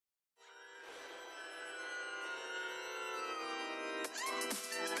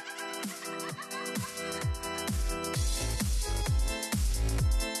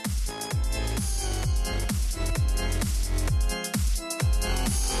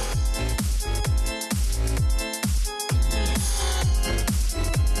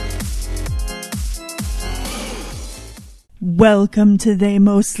Welcome to They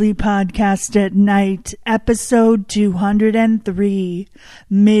Mostly Podcast at Night, episode 203,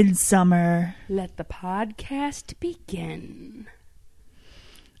 Midsummer. Let the podcast begin.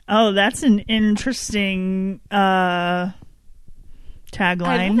 Oh, that's an interesting tagline.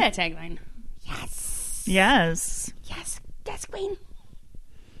 I love that tagline. Yes. Yes. Yes. Yes, Queen.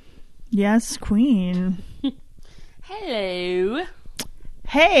 Yes, Queen. Hello.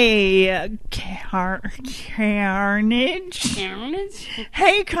 Hey, Carnage. Carnage.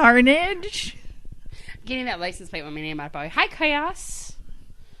 Hey, Carnage. Getting that license plate with my name out, boy. Hi, Chaos.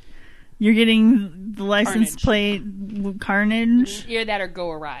 You're getting the license plate, Carnage. Either that or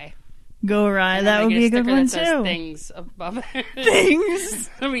Go Awry. Go Awry. That would be a good one, too. Things above it. Things?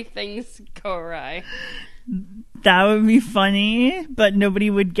 There'll be things Go Awry. That would be funny, but nobody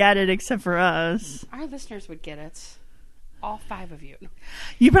would get it except for us. Our listeners would get it. All 5 of you.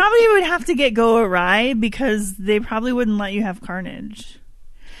 You probably would have to get Go Awry because they probably wouldn't let you have Carnage.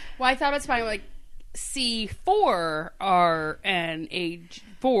 Well, I thought it's fine, like C4R and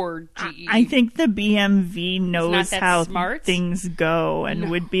A4GE. I think the BMV knows how smart. Things go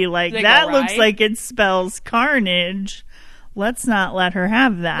and would be like, They that go looks right. like it spells Carnage. Let's not let her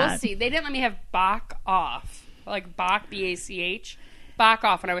have that. We'll see. They didn't let me have Bach off. Like Bach, B-A-C-H. Bach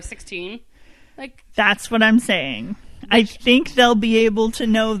off when I was 16. Like, that's what I'm saying. I think they'll be able to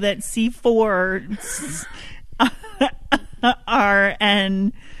know that C4 R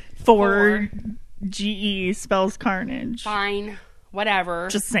and 4GE spells Carnage. fine. Whatever.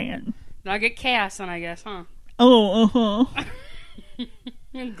 Just saying. Now I get chaos on, I guess, huh? Oh, uh-huh.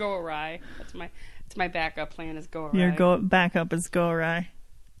 Go Awry. That's my backup plan is Go Awry. Your backup is Go Awry.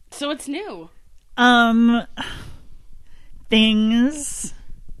 So it's new. Things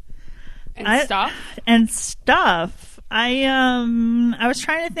And stuff. and stuff. I was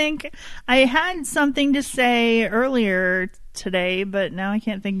trying to think. I had something to say earlier today, but now I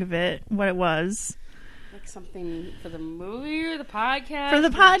can't think of it. What it was Like something for the movie or the podcast? for the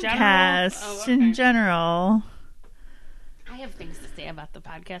podcast Oh, in okay. general. I have things to say about the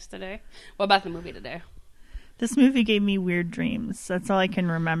podcast today. What about the movie today? This movie gave me weird dreams. That's all I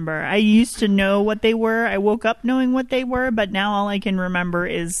can remember. I used to know what they were. I woke up knowing what they were, but now all I can remember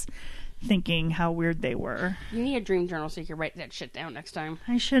is thinking how weird they were. You need a dream journal so you can write that shit down next time.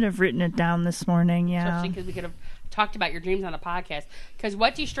 I should have written it down this morning, yeah. Especially because we could have talked about your dreams on a podcast. Because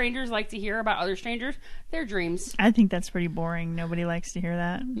what do strangers like to hear about other strangers? Their dreams. I think that's pretty boring. Nobody likes to hear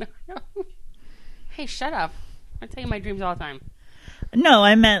that. No. Hey, shut up. I tell you my dreams all the time. No,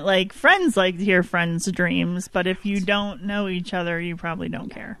 I meant like friends like to hear friends' dreams, but if you don't know each other, you probably don't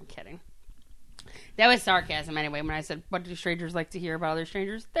care. I'm kidding. That was sarcasm anyway when I said, what do strangers like to hear about other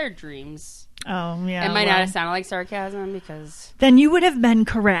strangers? Their dreams. Oh, yeah. It might not have sounded like sarcasm because... Then you would have been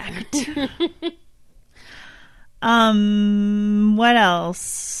correct. What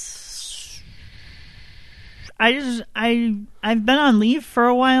else? I've been on leave for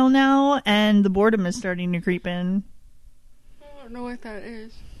a while now, and the boredom is starting to creep in. I don't know what that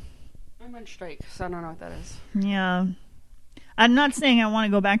is. I'm on strike, so I don't know what that is. Yeah. I'm not saying I want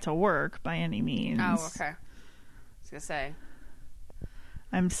to go back to work by any means. Oh, okay. I was going to say.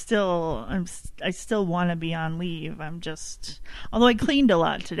 I still want to be on leave. Although I cleaned a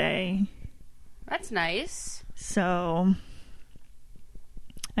lot today. That's nice. So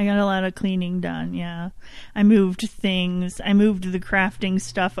I got a lot of cleaning done, yeah. I moved things. I moved the crafting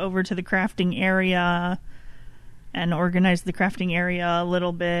stuff over to the crafting area and organized the crafting area a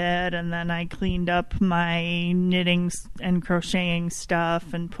little bit, and then I cleaned up my knitting and crocheting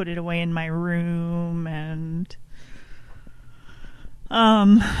stuff and put it away in my room and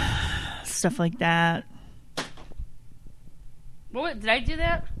stuff like that. Did I do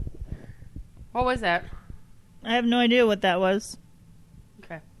that? What was that? I have no idea what that was.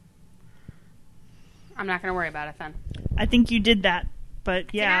 Okay. I'm not going to worry about it then. I think you did that,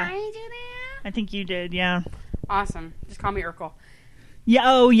 but yeah. Did I do that? I think you did, yeah. Awesome. Just call me Urkel. Yeah,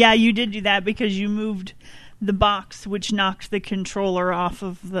 oh yeah, you did do that because you moved the box, which knocked the controller off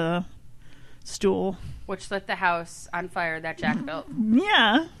of the stool. Which lit the house on fire that Jack built.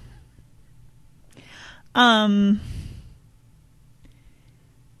 Yeah.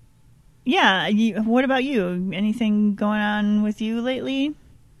 Yeah, what about you? Anything going on with you lately?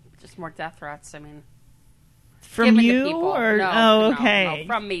 Just more death threats, I mean. From Given to you? people. Or No, okay. No,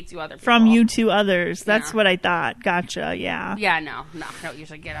 from me to other people. From you to others. That's Yeah. what I thought. Gotcha, yeah. Yeah, no. I don't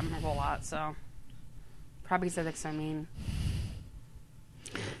usually get them a whole lot, so. Probably because I mean.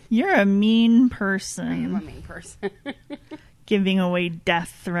 You're a mean I am person. a mean person. Giving away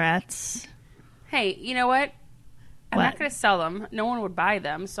death threats. Hey, you know what? I'm not going to sell them. No one would buy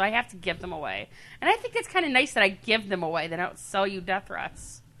them, so I have to give them away. And I think it's kind of nice that I give them away. That I don't sell you death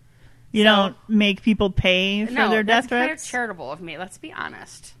threats. You don't make people pay for their death threats? No, that's kind of charitable of me. Let's be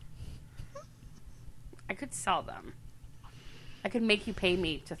honest. I could sell them. I could make you pay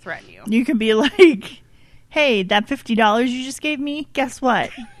me to threaten you. You could be like, hey, that $50 you just gave me, guess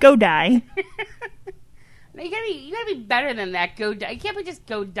what? Go die. No, you gotta be better than that. Go die. You can't be just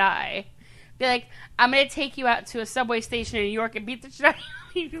go die. Be like, I'm gonna take you out to a subway station in New York and beat the shit out of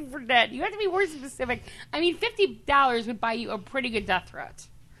you for dead. You have to be more specific. I mean, $50 would buy you a pretty good death threat.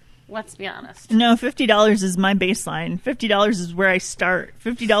 Let's be honest. No, $50 is my baseline. $50 is where I start.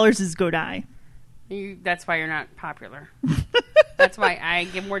 $50 is go die. That's why you're not popular. That's why I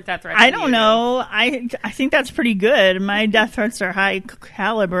give more death threats. I don't know. I think that's pretty good. My death threats are high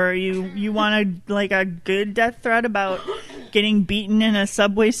caliber. You want a good death threat about getting beaten in a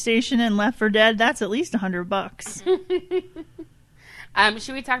subway station and left for dead? That's at least $100.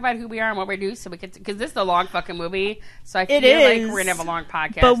 Should we talk about who we are and what we do? So we could, because this is a long fucking movie. So I feel like we're gonna have a long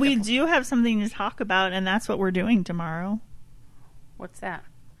podcast. But we do have something to talk about, and that's what we're doing tomorrow. What's that?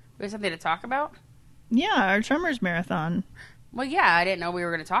 We have something to talk about? Yeah, our Tremors marathon. Well, yeah, I didn't know we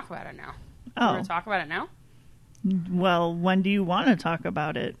were going to talk about it now. Oh. We're going to talk about it now? Well, when do you want to talk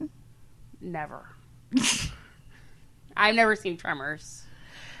about it? Never. I've never seen Tremors.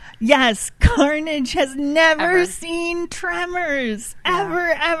 Yes, Carnage has never seen Tremors. Ever,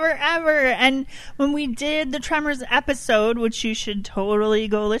 ever, ever. And when we did the Tremors episode, which you should totally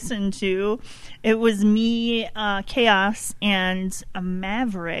go listen to, it was me, Chaos, and a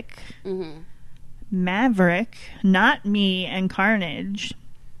Maverick. Mm-hmm. Maverick, not me, and Carnage.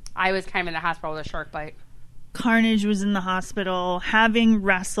 I was kind of in the hospital with a shark bite. Carnage was in the hospital having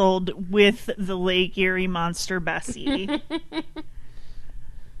wrestled with the Lake Erie monster Bessie.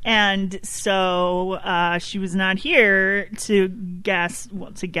 And so she was not here to guest.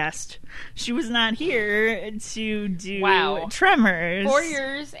 She was not here to do Tremors. 4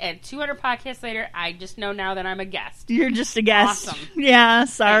 years and 200 podcasts later, I just know now that I'm a guest. You're just a guest. Awesome. Yeah,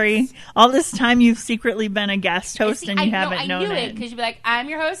 sorry. Thanks. All this time you've secretly been a guest host and you haven't known it. I knew it because you'd be like, I'm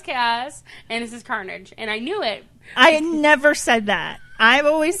your host, Chaos, and this is Carnage. And I knew it. I never said that. I've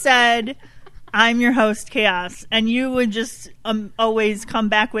always said, I'm your host, Chaos, and you would just always come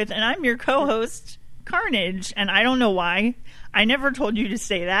back with, and I'm your co-host, Carnage, and I don't know why. I never told you to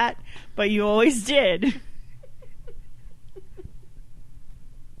say that, but you always did.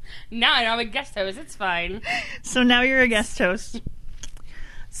 Now I'm a guest host. It's fine. So now you're a guest host.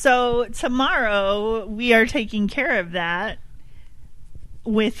 So tomorrow we are taking care of that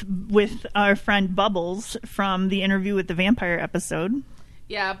with our friend Bubbles from the Interview with the Vampire episode.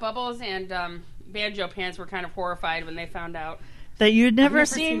 Yeah, Bubbles and Banjo Pants were kind of horrified when they found out that you'd never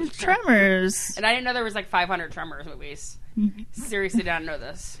seen Tremors. And I didn't know there was like 500 Tremors movies. Seriously, didn't know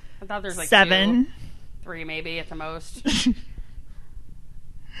this. I thought there's like 7. 2, 3 maybe at the most.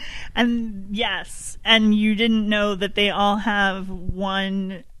 And yes, and you didn't know that they all have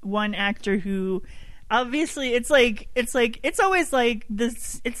one actor who obviously it's always like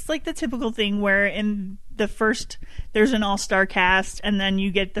this. It's like the typical thing where in the first there's an all-star cast, and then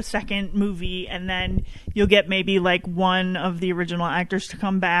you get the second movie, and then you'll get maybe like one of the original actors to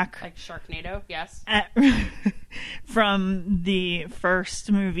come back, like Sharknado, yes, from the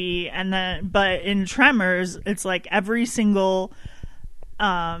first movie, and then but in Tremors it's like every single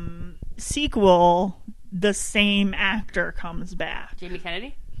sequel the same actor comes back. Jamie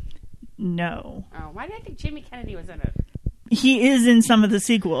Kennedy? No. Oh, why did I think Jamie Kennedy was in it? He is in some of the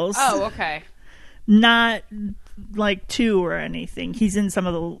sequels. Oh, okay. Not like 2 or anything. He's in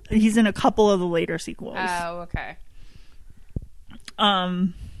a couple of the later sequels. Oh, okay.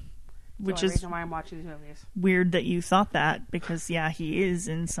 Which is reason why I'm watching these movies. Weird that you thought that, because yeah, he is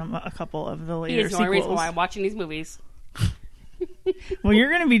in a couple of the later sequels. He is the only reason why I'm watching these movies. Well, you're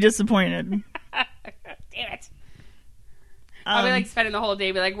going to be disappointed. Damn it. I'll be like spending the whole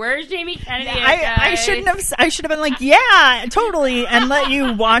day, be like, "Where's Jamie Kennedy?" I shouldn't have. I should have been like, "Yeah, totally," and let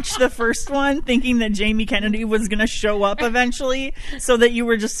you watch the first one, thinking that Jamie Kennedy was going to show up eventually, so that you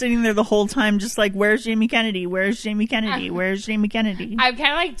were just sitting there the whole time, just like, "Where's Jamie Kennedy? Where's Jamie Kennedy? Where's Jamie Kennedy?" I'm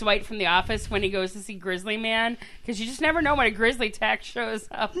kind of like Dwight from The Office when he goes to see Grizzly Man, because you just never know when a grizzly text shows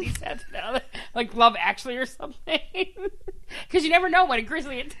up. He said, like Love Actually or something, because you never know when a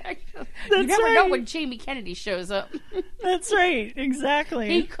grizzly text shows up. You never know when Jamie Kennedy shows up. That's right, exactly.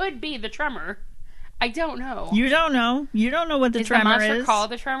 He could be the Tremor. I don't know. You don't know. You don't know what the Tremor is. Is the monster called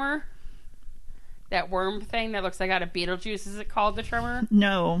the Tremor? That worm thing that looks like out of Beetlejuice, is it called the Tremor?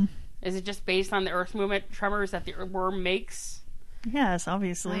 No. Is it just based on the Earth movement tremors that the worm makes? Yes,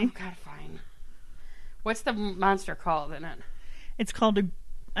 obviously. Oh, God, fine. What's the monster called in it? It's called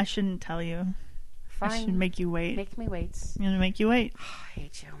I shouldn't tell you. Fine. I should make you wait. Make me wait. I'm going to make you wait. I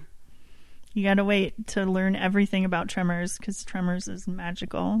hate you. You got to wait to learn everything about Tremors, because Tremors is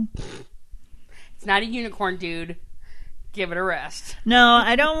magical. It's not a unicorn, dude. Give it a rest. No,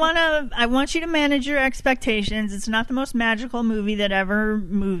 I don't want to. I want you to manage your expectations. It's not the most magical movie that ever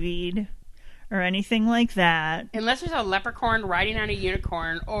movied or anything like that. Unless there's a leprechaun riding on a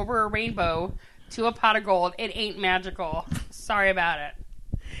unicorn over a rainbow to a pot of gold, it ain't magical. Sorry about it.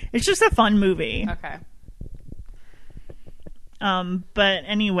 It's just a fun movie. Okay. But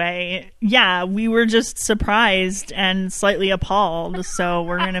anyway, yeah, we were just surprised and slightly appalled. So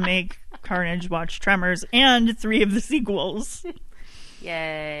we're going to make Carnage watch Tremors and 3 of the sequels.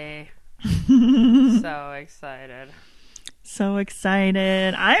 Yay. So excited. So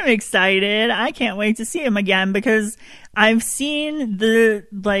excited. I'm excited. I can't wait to see him again, because I've seen the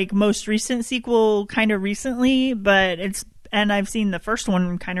most recent sequel kind of recently, and I've seen the first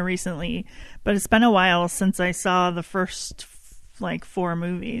one kind of recently, but it's been a while since I saw the first 4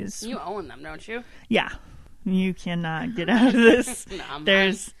 movies. You own them, don't you? Yeah. You cannot get out of this. No,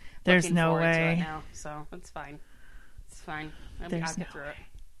 There's no forward to it way. now, so it's fine. It's fine. I'll get through it.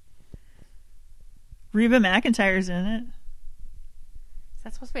 Reba McEntire's in it. Is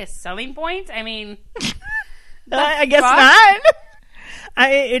that supposed to be a selling point? I mean, I guess not.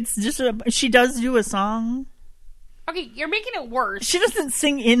 It's just she does do a song. Okay, you're making it worse. She doesn't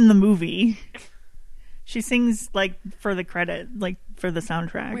sing in the movie. She sings for the credit, for the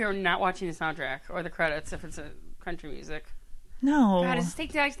soundtrack. We are not watching the soundtrack or the credits if it's a country music. No. God, does this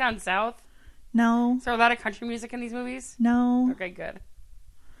take place down south? No. Is there a lot of country music in these movies? No. Okay, good.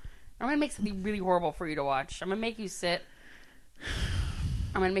 I'm going to make something really horrible for you to watch. I'm going to make you sit.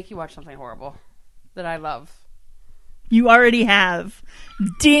 I'm going to make you watch something horrible that I love. You already have.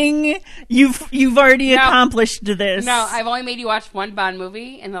 Ding! You've already accomplished this. No, I've only made you watch one Bond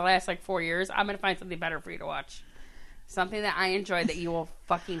movie in the last 4 years. I'm going to find something better for you to watch. Something that I enjoy that you will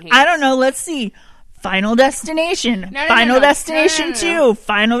fucking hate. I don't know. Let's see. Final Destination. No, Final no. Destination 2.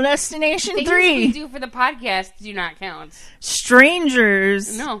 Final Destination Things 3. we do for the podcast do not count.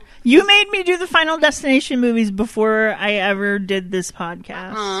 Strangers. No. You made me do the Final Destination movies before I ever did this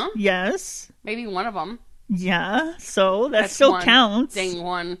podcast. Uh-huh. Yes. Maybe one of them. Yeah. So that still one. counts. Dang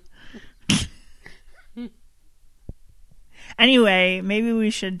one. Anyway, maybe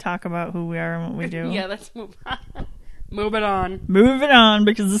we should talk about who we are and what we do. Yeah, let's move on. Move it on. Move it on,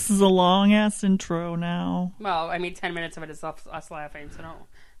 because this is a long-ass intro now. Well, I mean, 10 minutes of it is us laughing, so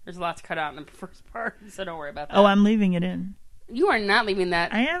there's a lot to cut out in the first part, so don't worry about that. Oh, I'm leaving it in. You are not leaving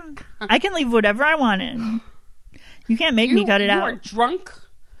that. I am. I can leave whatever I want in. You can't make me cut it out. You are drunk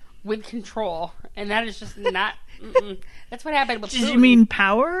with control, and that is just not... That's what happened with Putin. Did you mean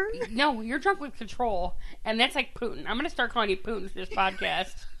power? No, you're drunk with control, and that's like Putin. I'm going to start calling you Putin for this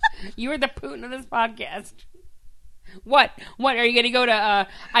podcast. You are the Putin of this podcast. What? Are you going to go to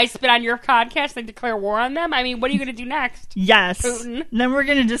I Spit on Your podcast and declare war on them? I mean, what are you going to do next? Yes. Putin. Then we're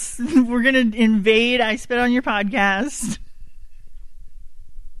going to invade I Spit on Your podcast.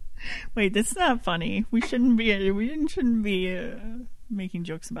 Wait, that's not funny. We shouldn't be making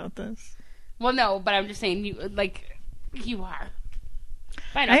jokes about this. Well, no, but I'm just saying you are.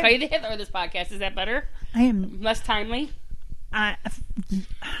 Fine, I'll call you the Hitler of this podcast. Is that better? I am less timely.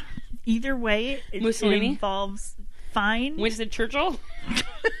 Either way, it involves fine. Winston Churchill.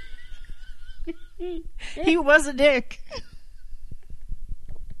 He was a dick.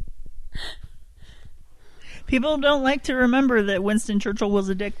 People don't like to remember that Winston Churchill was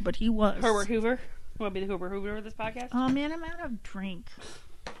a dick, but he was. Herbert Hoover. You want to be the Hoover of this podcast? Oh man, I'm out of drink.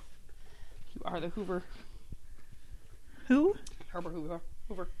 You are the Hoover. Who? Herbert Hoover.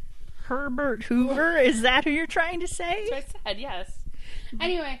 Herbert Hoover? Is that who you're trying to say? That's what I said, yes.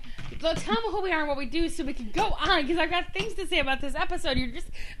 Anyway, tell them who we are and what we do so we can go on, because I've got things to say about this episode.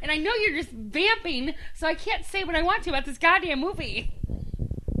 And I know you're just vamping, so I can't say what I want to about this goddamn movie.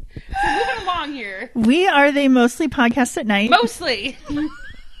 So moving along here. We are the Mostly Podcast at Night. Mostly.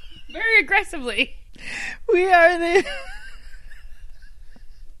 Very aggressively. We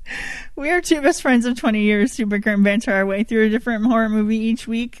are two best friends of 20 years who bicker and banter our way through a different horror movie each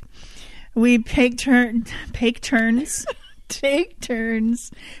week. We take turns picking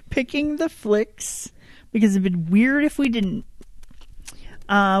the flicks, because it'd be weird if we didn't.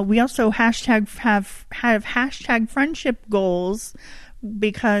 We also have hashtag friendship goals,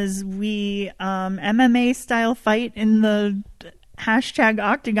 because we MMA style fight in the hashtag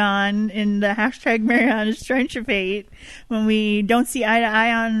Octagon in the hashtag Mariana's Trench of Hate when we don't see eye to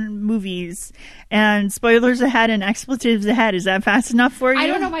eye on movies. And spoilers ahead and expletives ahead. Is that fast enough for you? I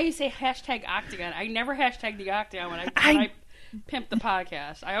don't know why you say hashtag Octagon. I never hashtag the Octagon when I pimp the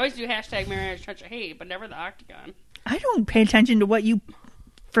podcast. I always do hashtag Mariana's Trench of Hate, but never the Octagon. I don't pay attention to what you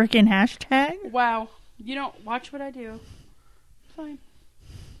frickin' hashtag. Wow. You don't watch what I do. Fine.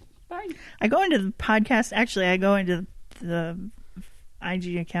 I go into the podcast. Actually, I go into the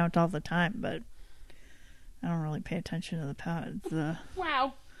IG account all the time, but I don't really pay attention to the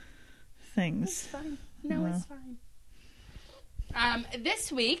wow things. It's fine. No, it's fine.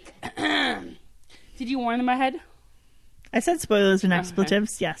 This week, did you warn them ahead? I said spoilers and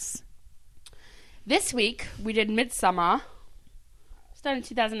expletives. Okay. Yes. This week we did Midsommar. It's done in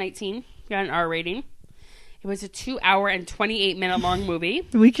 2019. Got an R rating. It was a 2-hour and 28-minute long movie.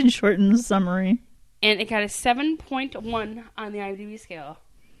 We can shorten the summary. And it got a 7.1 on the IMDb scale.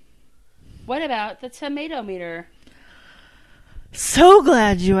 What about the tomato meter? So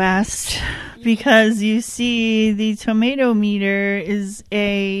glad you asked. Because you see, the tomato meter is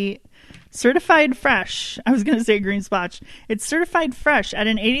a certified fresh. I was going to say green spotch. It's certified fresh at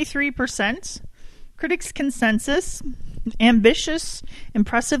an 83%. Critics' consensus. Ambitious,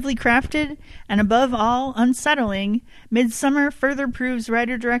 impressively crafted, and above all, unsettling, Midsommar further proves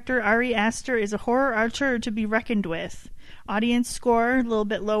writer-director Ari Aster is a horror archer to be reckoned with. Audience score, a little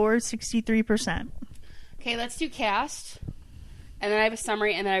bit lower, 63%. Okay, let's do cast. And then I have a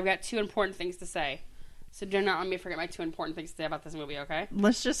summary, and then I've got 2 important things to say. So do not let me forget my 2 important things to say about this movie, okay?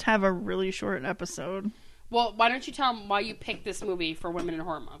 Let's just have a really short episode. Well, why don't you tell them why you picked this movie for Women in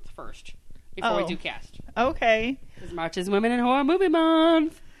Horror Month first? Before we do cast. Okay. As much as Women in Horror Movie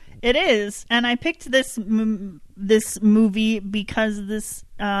Month. It is. And I picked this movie because this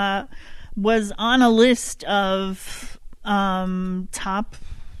was on a list of top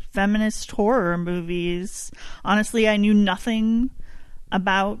feminist horror movies. Honestly, I knew nothing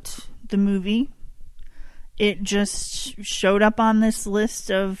about the movie. It just showed up on this list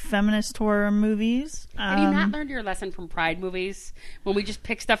of feminist horror movies. Have you not learned your lesson from Pride movies? When we just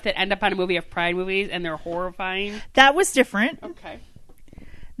pick stuff that end up on a movie of Pride movies and they're horrifying? That was different. Okay.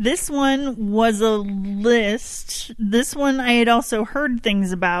 This one was a list. This one I had also heard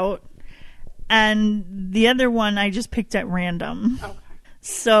things about. And the other one I just picked at random. Okay.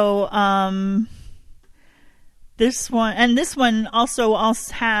 So, this one also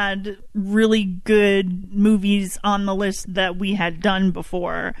had really good movies on the list that we had done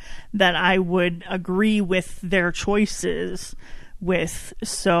before that I would agree with their choices with.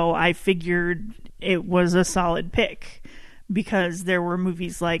 So I figured it was a solid pick because there were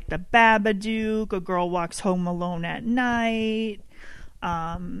movies like The Babadook, A Girl Walks Home Alone at Night,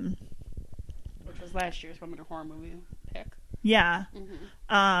 which was last year's Women in Horror movie pick. Yeah.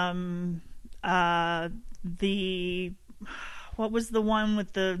 Mm-hmm. What was the one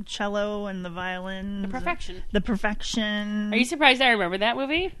with the cello and the violin? The Perfection. The Perfection. Are you surprised I remember that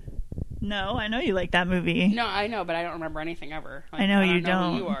movie? No, I know you like that movie. No, I know, but I don't remember anything ever. Like, I know you know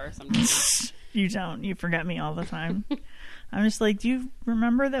don't. Who you are sometimes. You don't. You forget me all the time. I'm just like, do you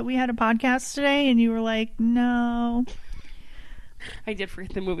remember that we had a podcast today? And you were like, no. I did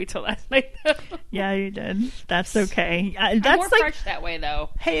forget the movie till last night, though. Yeah, you did. That's okay. That's I'm more fresh that way, though.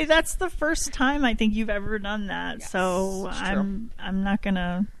 Hey, that's the first time I think you've ever done that. Yes, so I'm not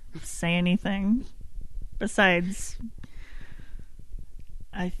gonna say anything. Besides,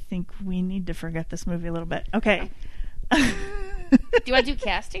 I think we need to forget this movie a little bit. Okay. Do you want to do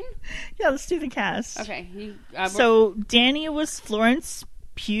casting? Yeah, let's do the cast. Okay. So Danny was Florence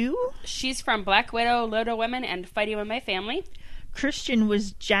Pugh. She's from Black Widow, Little Women, and Fighting With My Family. Christian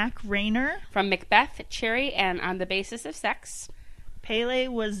was Jack Rayner. From Macbeth, Cherry, and On the Basis of Sex. Pele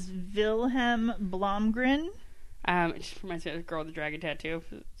was Wilhelm Blomgren. It just reminds me of the girl with the dragon tattoo.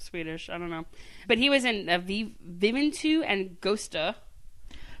 Swedish, I don't know. But he was in Viventu and Ghosta.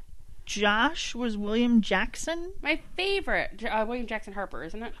 Josh was William Jackson. My favorite. William Jackson Harper,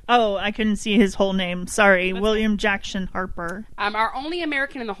 isn't it? Oh, I couldn't see his whole name. Sorry. William Jackson Harper. Our only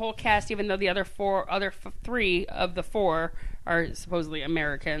American in the whole cast, even though the other three of the four are supposedly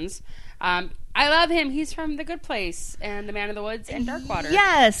Americans. I love him. He's from The Good Place and The Man in the Woods and Darkwater.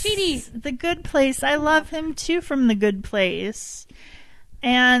 Yes. Chidi. The Good Place. I love him too from The Good Place.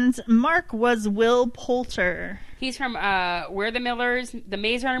 And Mark was Will Poulter. He's from We're the Millers, the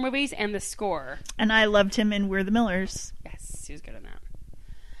Maze Runner movies, and The Score. And I loved him in We're the Millers. Yes, he was good in that.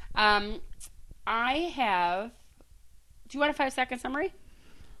 I have... Do you want a 5-second summary?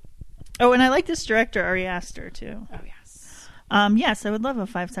 Oh, and I like this director, Ari Aster, too. Oh, yes. Yes, I would love a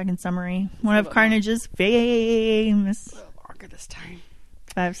 5-second summary. One of Carnage's famous... longer this time.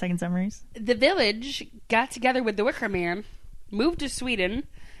 5-second summaries. The Village got together with the Wicker Man, moved to Sweden,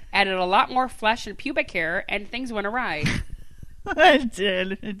 added a lot more flesh and pubic hair, and things went awry. It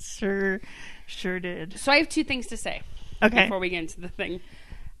did. It sure did. So I have 2 things to say. Okay. Before we get into the thing.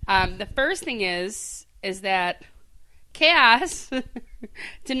 The first thing is that Chaos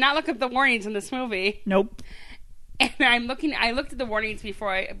did not look up the warnings in this movie. Nope. And I looked at the warnings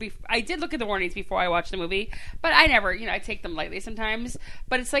before I did look at the warnings before I watched the movie, but I never, I take them lightly sometimes.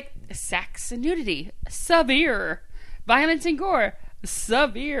 But it's like sex and nudity, severe. Violence and gore,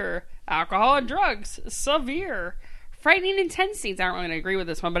 severe. Alcohol and drugs, severe. Frightening intense scenes. I don't really agree with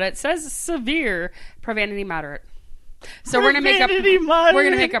this one, but it says severe. Profanity moderate. So we're gonna make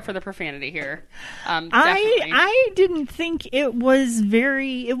up for the profanity here. I didn't think it was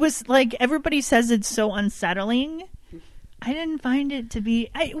it was like everybody says it's so unsettling. I didn't find it to be.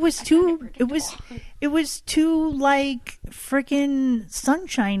 It was too like freaking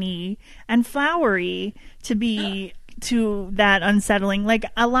sunshiny and flowery to be to that unsettling. Like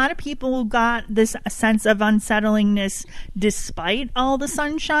a lot of people got this sense of unsettlingness despite all the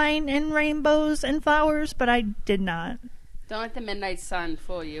sunshine and rainbows and flowers, but I did not. Don't let the midnight sun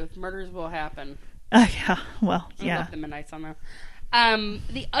fool you. Murders will happen. Yeah, well, yeah. I love the midnight sun though.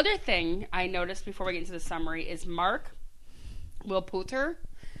 The other thing I noticed before we get into the summary is Mark Will Poulter.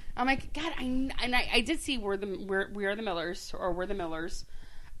 I'm like, God, I did see We Are the Millers,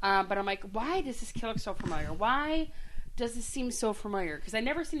 but I'm like, why does this kid look so familiar? Why does this seem so familiar? Because I've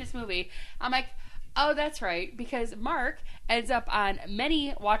never seen this movie. I'm like, oh, that's right, because Mark ends up on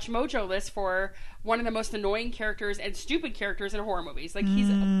many Watch Mojo lists for one of the most annoying characters and stupid characters in horror movies. Like, he's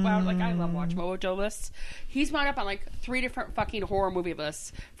I love Watch Mojo lists. He's wound up on like 3 different fucking horror movie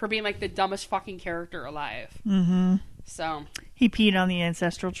lists for being like the dumbest fucking character alive. Mm-hmm. So he peed on the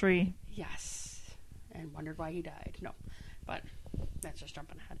ancestral tree. Yes, and wondered why he died. No, but that's just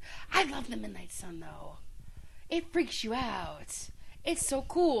jumping ahead. I love the Midnight Sun though. It freaks you out. It's so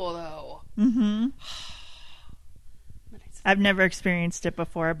cool though. Mm-hmm. I've never experienced it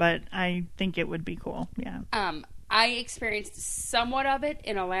before, but I think it would be cool. Yeah. I experienced somewhat of it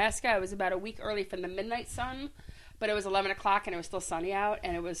in Alaska. I was about a week early from the Midnight Sun, but it was 11 o'clock and it was still sunny out,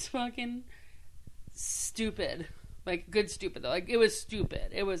 and it was fucking stupid. Like, good stupid though. Like, it was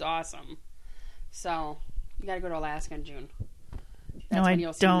stupid. It was awesome. So you got to go to Alaska in June. That's when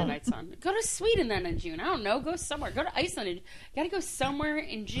you'll see the Midnight Sun. Go to Sweden then in June. I don't know. Go somewhere. Go to Iceland. You got to go somewhere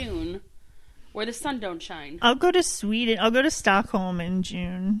in June where the sun don't shine. I'll go to Sweden. I'll go to Stockholm in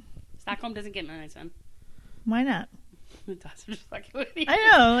June. Stockholm doesn't get Midnight Sun. Why not? It does. I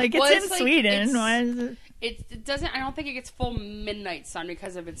know. Like, it's in Sweden. Why is it? It doesn't. I don't think it gets full midnight sun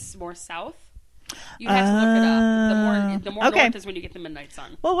because of it's more south. You have to look it up. The more north is when you get the midnight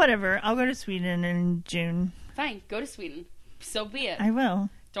sun. Well, whatever. I'll go to Sweden in June. Fine. Go to Sweden. So be it. I will.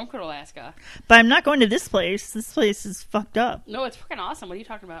 Don't go to Alaska. But I'm not going to this place. This place is fucked up. No, it's freaking awesome. What are you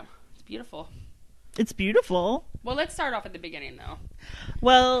talking about? It's beautiful. It's beautiful. Well, let's start off at the beginning, though.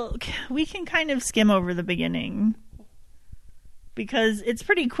 Well, we can kind of skim over the beginning. Because it's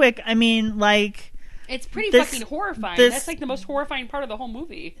pretty quick. I mean, like... It's pretty fucking horrifying. That's like the most horrifying part of the whole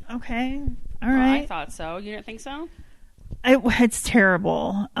movie. Okay. All right. I thought so. You didn't think so? It's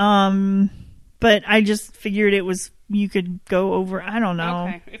terrible. But I just figured it was... You could go over... I don't know.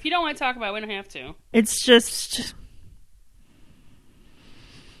 Okay. If you don't want to talk about it, we don't have to. It's just...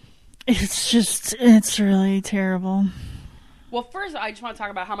 It's really terrible. Well, first, I just want to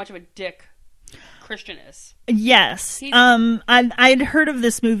talk about how much of a dick Christian is. Yes. I'd heard of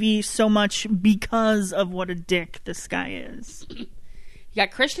this movie so much because of what a dick this guy is. You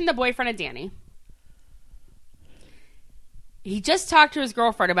got Christian, the boyfriend of Danny. He just talked to his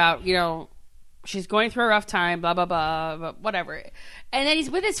girlfriend about, she's going through a rough time, blah, blah, blah, blah, whatever. And then he's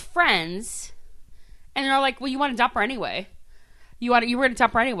with his friends, and they're like, well, you want to dump her anyway. You were going to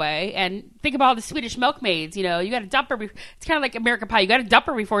dump her anyway, and think about all the Swedish milkmaids. You got to dump her. It's kind of like American Pie. You got to dump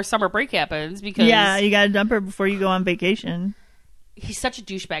her before summer break happens because you got to dump her before you go on vacation. He's such a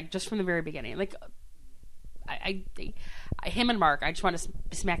douchebag just from the very beginning. Like, him and Mark, I just want to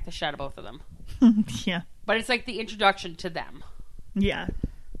smack the shit out of both of them. Yeah, but it's like the introduction to them. Yeah,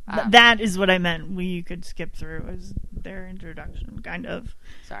 that is what I meant. You could skip through as their introduction. Kind of.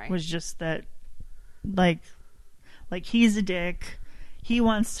 Sorry, was just that, like he's a dick. He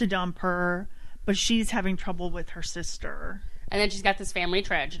wants to dump her, but she's having trouble with her sister. And then she's got this family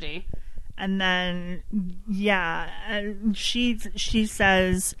tragedy. And then, she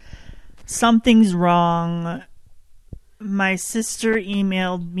says, something's wrong. My sister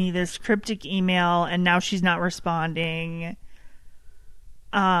emailed me this cryptic email, and now she's not responding.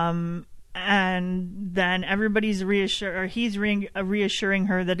 And then everybody's reassuring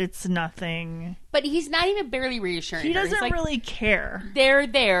her that it's nothing. But he's not even barely reassuring He her. doesn't He's like, really care. They're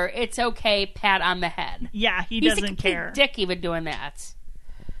there. It's okay. Pat on the head. Yeah, he He's doesn't a care. dick even doing that.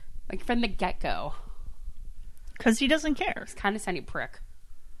 Like from the get-go. Because he doesn't care. He's condescending prick.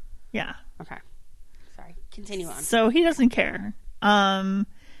 Yeah. Okay. Sorry. Continue on. So he doesn't care. And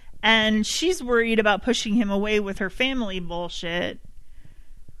she's worried about pushing him away with her family bullshit.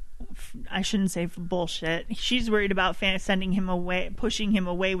 I shouldn't say bullshit. She's worried about sending him away, pushing him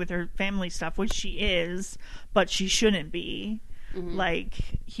away with her family stuff, which she is, but she shouldn't be. Mm-hmm. Like,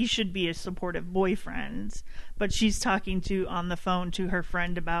 he should be a supportive boyfriend. But she's talking on the phone to her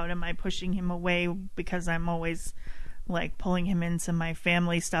friend about, am I pushing him away because I'm always like pulling him into my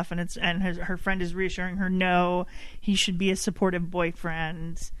family stuff, and her friend is reassuring her, no, he should be a supportive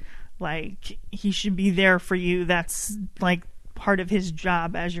boyfriend. Like, he should be there for you. That's like part of his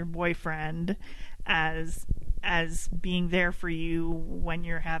job as your boyfriend, as being there for you when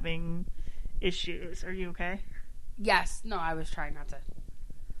you're having issues. Are you okay? Yes. No, I was trying not to.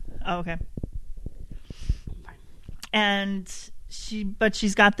 Oh, okay. I'm fine. And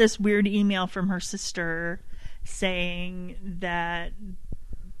she's got this weird email from her sister saying that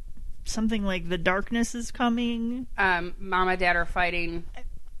something like the darkness is coming. Mom and Dad are fighting.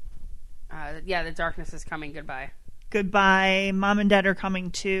 Yeah, the darkness is coming. Goodbye. Mom and Dad are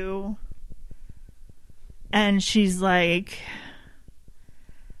coming too. And she's like,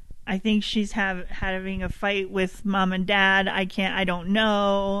 I think she's having a fight with Mom and Dad. I don't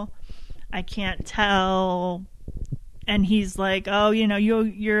know. I can't tell. And he's like, oh,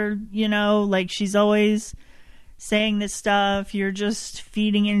 you're like, she's always saying this stuff. You're just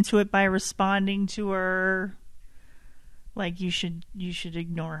feeding into it by responding to her. Like, you should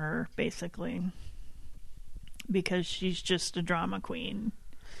ignore her, basically, because she's just a drama queen.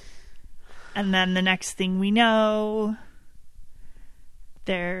 And then the next thing we know,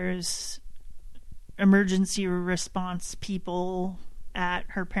 there's emergency response people at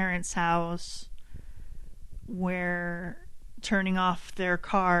her parents' house, where turning off their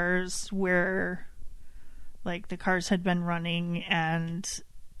cars, where like the cars had been running, and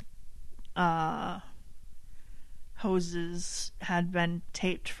hoses had been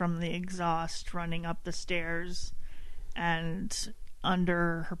taped from the exhaust running up the stairs and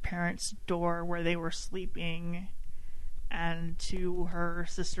under her parents' door where they were sleeping, and to her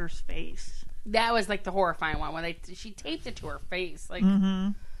sister's face. That was like the horrifying one when she taped it to her face. Like, mm-hmm.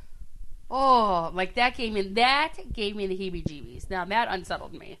 Oh, like that gave me the heebie-jeebies. Now that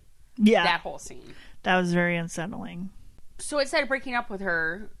unsettled me. Yeah, that whole scene. That was very unsettling. So instead of breaking up with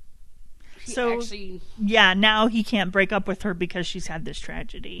her, now he can't break up with her because she's had this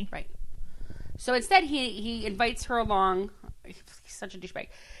tragedy. Right. So instead, he invites her along. He's such a douchebag.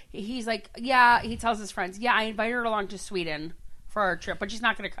 He's like, he tells his friends, I invited her along to Sweden for our trip, but she's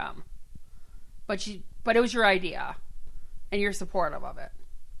not going to come. But it was your idea, and you're supportive of it.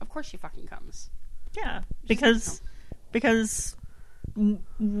 Of course she fucking comes. Yeah, because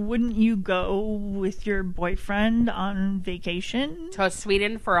wouldn't you go with your boyfriend on vacation to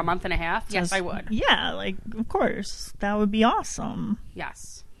Sweden for a month and a half? Yes, I would. Yeah, like, of course. That would be awesome.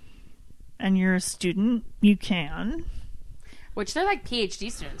 Yes. And you're a student, you can. Which they're like PhD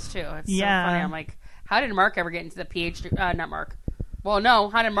students, too. It's so funny. I'm like, how did Mark ever get into the PhD? Not Mark. Well, no,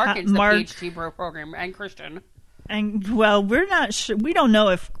 how did Mark get into the PhD program? And Christian. And, well, we're not sure. We don't know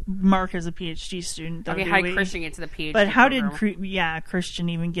if Mark is a PhD student, though, how did Christian get into the PhD But how program? did Christian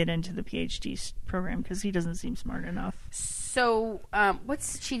even get into the PhD program? Because he doesn't seem smart enough. So,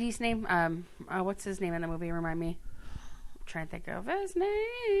 what's Chidi's name? What's his name in the movie? Remind me. I'm trying to think of his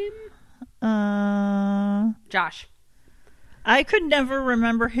name. Josh. I could never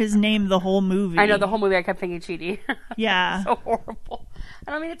remember his name the whole movie. I know, the whole movie I kept thinking Chidi. Yeah. So horrible.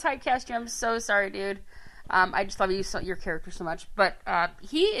 I don't mean to typecast you. I'm so sorry, dude. I just love your character so much. But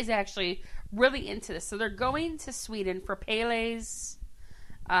he is actually really into this. So they're going to Sweden for Pele's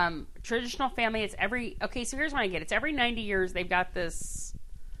traditional family. So here's what I get. It's every 90 years they've got this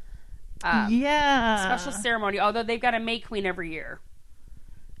special ceremony, although they've got a May Queen every year.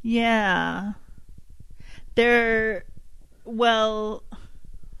 Yeah.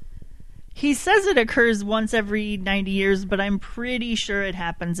 He says it occurs once every 90 years, but I'm pretty sure it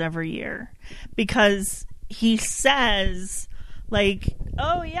happens every year. Because he says, like,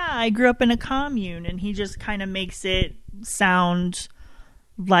 oh yeah, I grew up in a commune, and he just kind of makes it sound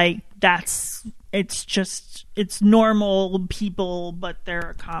like it's normal people, but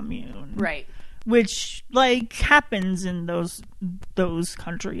they're a commune. Right. Which, like, happens in those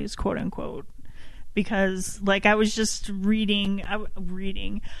countries, quote unquote. because like I was just I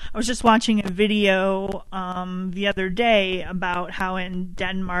was just watching a video the other day about how in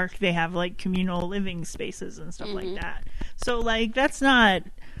Denmark they have like communal living spaces and stuff like that. So like that's not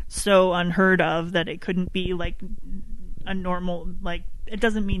so unheard of that it couldn't be like a normal, like it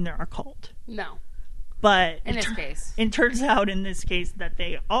doesn't mean they're a cult. No. But in this case, it turns out in this case that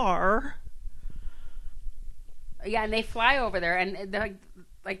they are. Yeah, and they fly over there, and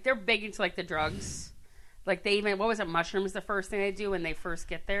they're big into like the drugs. Like they even, what was it, mushrooms? The first thing they do when they first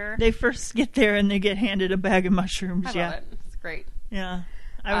get there. They first get there and they get handed a bag of mushrooms. I love it. It's great. Yeah,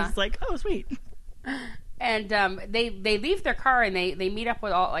 I was like, oh sweet. And they leave their car and they meet up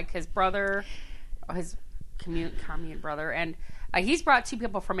with all like his brother, his commune brother, and he's brought 2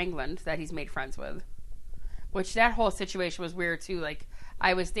 people from England that he's made friends with. Which that whole situation was weird too. Like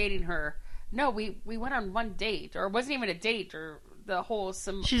I was dating her. No, we went on one date, or it wasn't even a date, or the whole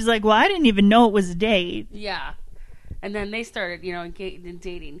She's like, well, I didn't even know it was a date. Yeah, and then they started, in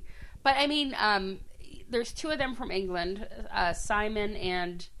dating. But I mean, there's 2 of them from England, Simon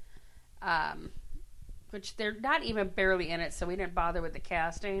and, which they're not even barely in it, so we didn't bother with the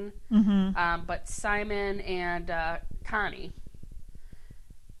casting. Mm-hmm. But Simon and Connie.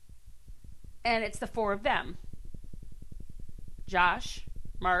 And it's the 4 of them. Josh,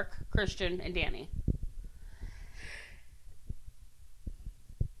 Mark, Christian, and Danny.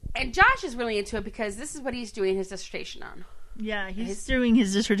 And Josh is really into it because this is what he's doing his dissertation on. Yeah, he's doing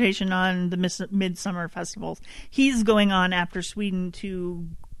his dissertation on the Midsummer Festivals. He's going on after Sweden to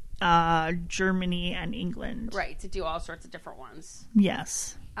Germany and England. Right, to do all sorts of different ones.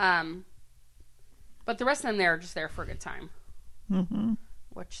 Yes. But the rest of them there are just there for a good time. Mm-hmm.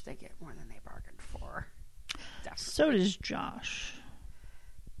 Which they get more than they bargained for. Definitely. So does Josh.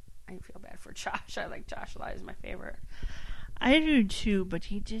 I feel bad for Josh. I like Josh a lot. He's my favorite. I do too, but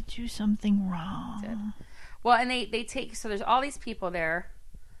he did do something wrong. He did. Well, and they take, so there's all these people there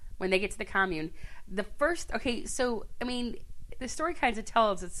when they get to the commune. The story kind of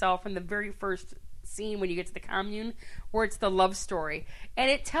tells itself from the very first scene when you get to the commune, where it's the love story. And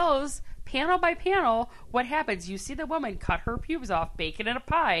it tells panel by panel what happens. You see the woman cut her pubes off, bake it in a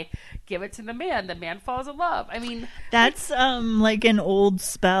pie, give it to the man falls in love. I mean, that's like an old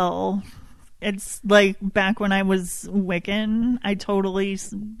spell. It's like back when I was Wiccan, I totally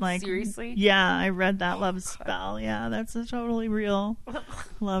like, seriously, yeah, I read that love spell. Yeah, that's a totally real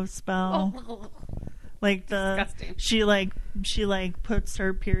love spell. Like disgusting. she puts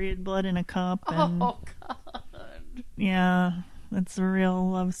her period blood in a cup and, oh god, yeah, that's a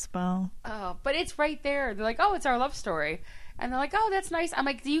real love spell. Oh, but it's right there. They're like, oh, it's our love story. And they're like, oh, that's nice. I'm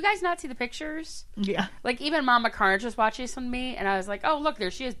like, do you guys not see the pictures? Yeah. Like, even Mama Carnage was watching this with me, and I was like, oh, look, there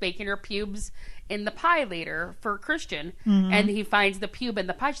she is baking her pubes in the pie later for Christian. Mm-hmm. And he finds the pube in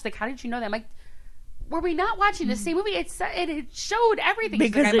the pie. She's like, how did you know that? I'm like, were we not watching the same movie? It showed everything.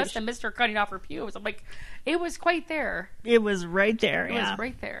 She's like, I must have missed her cutting off her pubes. I'm like, it was quite there. It was right there, It was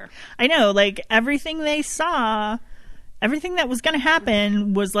right there. I know, like, everything they saw... Everything that was going to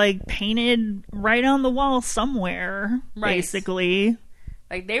happen was, like, painted right on the wall somewhere, right. Basically.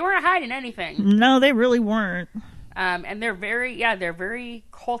 Like, they weren't hiding anything. No, they really weren't. And they're very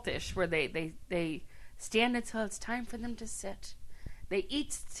cultish, where they stand until it's time for them to sit. They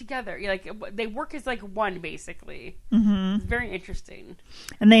eat together. Like, they work as, like, one, basically. Mm-hmm. It's very interesting.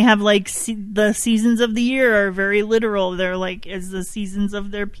 And they have, like, the seasons of the year are very literal. They're, like, as the seasons of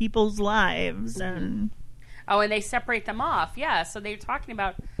their people's lives, mm-hmm. and... Oh, and they separate them off. Yeah, so they're talking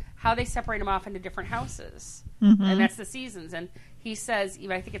about how they separate them off into different houses. Mm-hmm. And that's the seasons. And he says,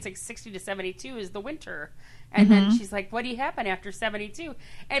 I think it's like 60 to 72 is the winter. And mm-hmm. then she's like, what do you happen after 72?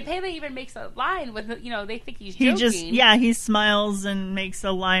 And Pele even makes a line with, they think he's joking. He smiles and makes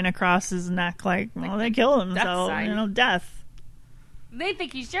a line across his neck like well, they kill themselves, death. They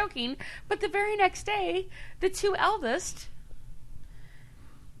think he's joking. But the very next day, the 2 eldest...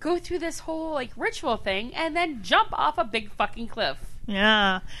 go through this whole, like, ritual thing and then jump off a big fucking cliff.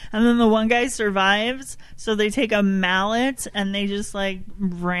 Yeah. And then the one guy survives, so they take a mallet and they just, like,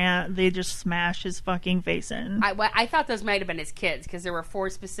 they just smash his fucking face in. I thought those might have been his kids, because there were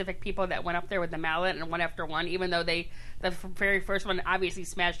 4 specific people that went up there with the mallet, and one after one, even though the very first one obviously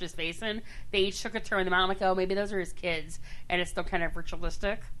smashed his face in, they each took a turn in the mallet. I'm like, oh, maybe those are his kids, and it's still kind of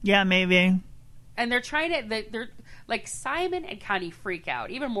ritualistic. Yeah, maybe. And they're trying to, they're like, Simon and Connie freak out,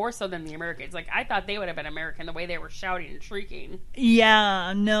 even more so than the Americans. Like, I thought they would have been American, the way they were shouting and shrieking.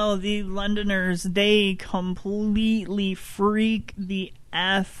 Yeah, no, the Londoners, they completely freak the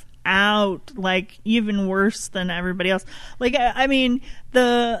F out, like, even worse than everybody else. Like, I mean,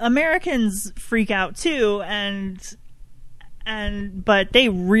 the Americans freak out too, and But they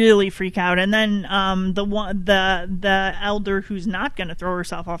really freak out. And then the elder who's not going to throw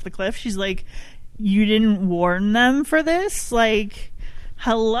herself off the cliff, she's like, "You didn't warn them for this? Like,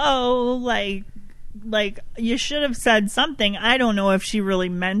 hello, like you should have said something." I don't know if she really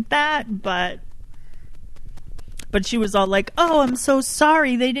meant that, but she was all like, "Oh, I'm so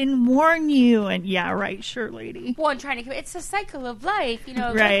sorry. They didn't warn you." And yeah, right, sure, lady. Well, I'm trying to. It's a cycle of life, you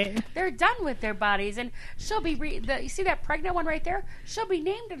know. Right. Like, they're done with their bodies, and she'll be. You see that pregnant one right there? She'll be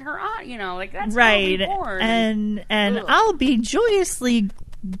named in her honor. You know, like that's right. How I'll be born. And I'll be joyously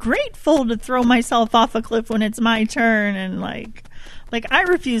grateful to throw myself off a cliff when it's my turn. And like I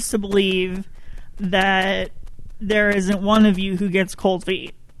refuse to believe that there isn't one of you who gets cold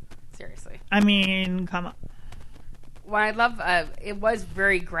feet. Seriously. I mean, come on. Well, I love, it was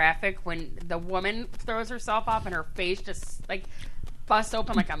very graphic when the woman throws herself off and her face just, like, busts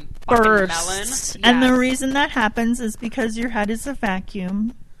open like a fucking melon. Yes. And the reason that happens is because your head is a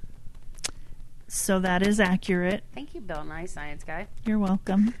vacuum. So that is accurate. Thank you, Bill Nye, science guy. You're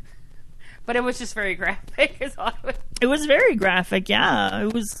welcome. But it was just very graphic. It was very graphic, yeah.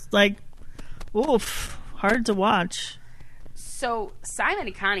 It was, like, oof, hard to watch. So, Simon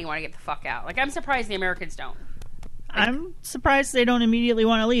and Connie want to get the fuck out. Like, I'm surprised the Americans don't. I'm surprised they don't immediately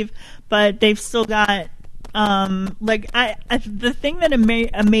want to leave, but they've still got, the thing that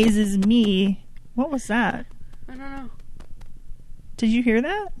amazes me, what was that? I don't know. Did you hear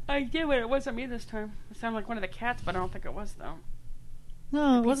that? I did, but it wasn't me this time. It sounded like one of the cats, but I don't think it was, though.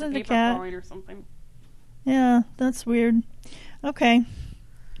 No, it wasn't the cat. Or something. Yeah, that's weird. Okay.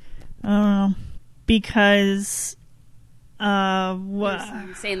 I don't know. Because,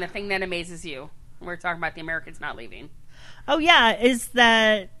 what? Saying the thing that amazes you. We're talking about the Americans not leaving. Oh, yeah. Is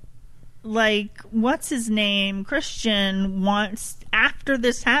that, like, what's his name? Christian wants, after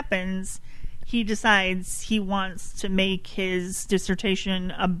this happens, he decides he wants to make his dissertation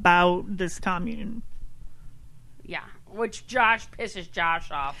about this commune. Yeah. Which pisses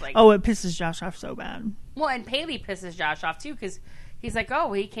Josh off. Like, oh, it pisses Josh off so bad. Well, and Paley pisses Josh off, too, because he's like,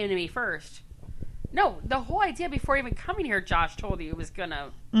 oh, he came to me first. No, the whole idea before even coming here, Josh told you he was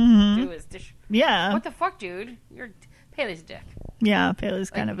gonna do his dish. Yeah. What the fuck, dude? Paley's a dick. Yeah, Paley's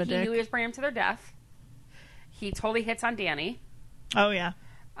kind of a dick. He knew he was bringing him to their death. He totally hits on Danny. Oh, yeah.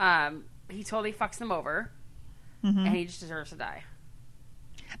 He totally fucks them over. And he just deserves to die.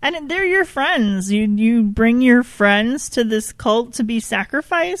 And they're your friends. You bring your friends to this cult to be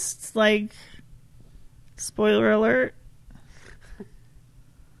sacrificed? Like, spoiler alert.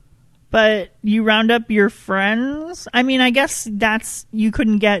 But you round up your friends. I mean, I guess you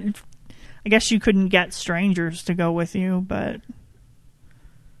couldn't get strangers to go with you, but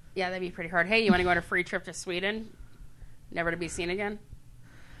yeah, that'd be pretty hard. Hey, you want to go on a free trip to Sweden, never to be seen again?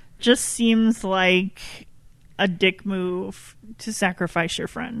 Just seems like a dick move to sacrifice your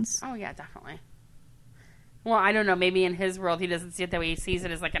friends. Oh yeah, definitely. Well, I don't know. Maybe in his world, he doesn't see it that way. He sees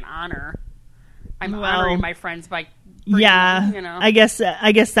it as like an honor. I'm honoring my friends by. Yeah, you know. I guess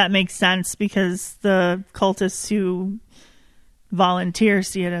that makes sense because the cultists who volunteer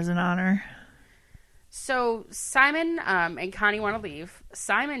see it as an honor. So Simon and Connie want to leave.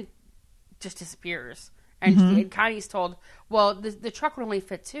 Simon just disappears, and Connie's told, "Well, the truck would only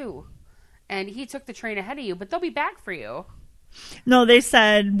fit 2, and he took the train ahead of you, but they'll be back for you." No, they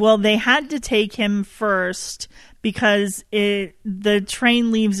said, well, they had to take him first because the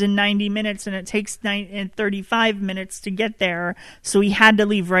train leaves in 90 minutes and it takes 35 minutes to get there. So he had to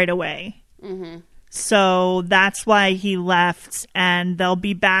leave right away. Mm-hmm. So that's why he left, and they'll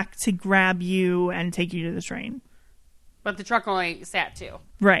be back to grab you and take you to the train. But the truck only sat 2.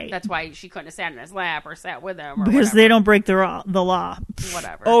 Right. That's why she couldn't have sat in his lap or sat with him. Because whatever. They don't break the law.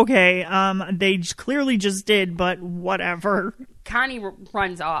 Whatever. Okay, they clearly just did, but whatever. Connie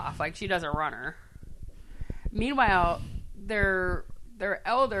runs off like she does a runner. Meanwhile, their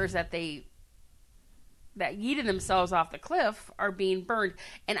elders that yeeted themselves off the cliff are being burned.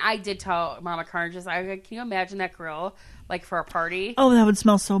 And I did tell Mama Carnage, can you imagine that grill, like, for a party? Oh, that would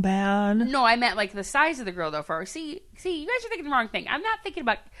smell so bad. No, I meant, like, the size of the grill, though. See, you guys are thinking the wrong thing. I'm not thinking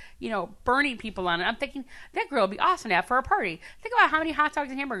about, burning people on it. I'm thinking that grill would be awesome to have for a party. Think about how many hot dogs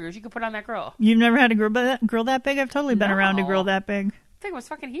and hamburgers you could put on that grill. You've never had a grill that big? I've totally been around a grill that big. I think it was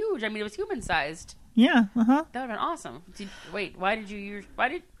fucking huge. I mean, it was human-sized. Yeah, uh-huh. That would have been awesome. Why did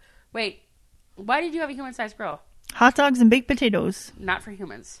you have a human-sized grill? Hot dogs and baked potatoes. Not for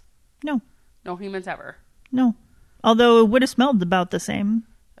humans. No. No humans ever. No. Although it would have smelled about the same.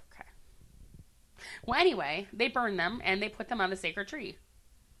 Okay. Well, anyway, they burned them, and they put them on the sacred tree.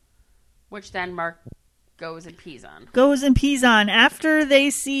 Which then marked goes and pees on. After they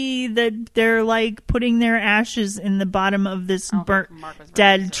see that they're like putting their ashes in the bottom of this burnt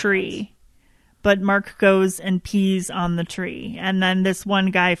dead tree. But Mark goes and pees on the tree. And then this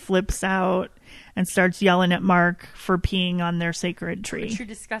one guy flips out and starts yelling at Mark for peeing on their sacred tree. Put your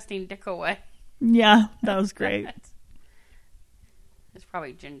disgusting dick away. Yeah, that was great. It's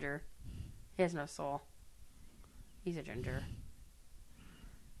probably Ginger. He has no soul. He's a ginger.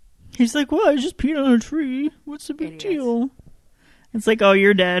 He's like, well, I just peed on a tree. What's the big deal? It's like, oh,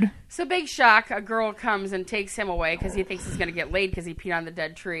 you're dead. So big shock. A girl comes and takes him away because he thinks he's going to get laid because he peed on the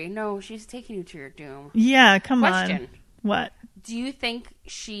dead tree. No, she's taking you to your doom. Yeah, come on. Question. What? Do you think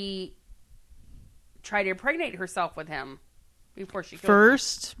she tried to impregnate herself with him before she killed him?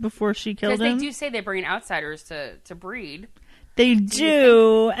 Before she killed him? Because they do say they bring outsiders to breed. They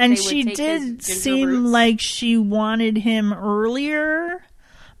do. And she did seem like she wanted him earlier.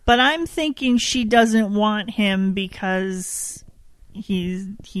 But I'm thinking she doesn't want him because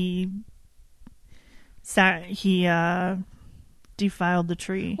he defiled the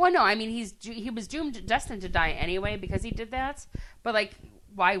tree. Well, no, I mean he was destined to die anyway because he did that. But like,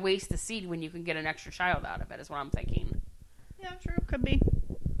 why waste the seed when you can get an extra child out of it? Is what I'm thinking. Yeah, true, could be.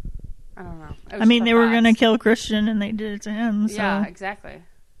 I don't know. I mean, they were going to kill Christian, and they did it to him. So. Yeah, exactly.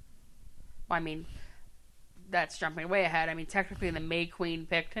 Well, I mean, that's jumping way ahead. I mean, technically, the May Queen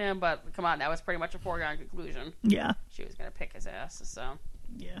picked him, but come on, that was pretty much a foregone conclusion. Yeah, she was going to pick his ass. So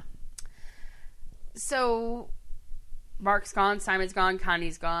yeah. So Mark's gone, Simon's gone,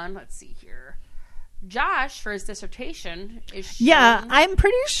 Connie's gone. Let's see here. Josh, for his dissertation, is shown... Yeah, I'm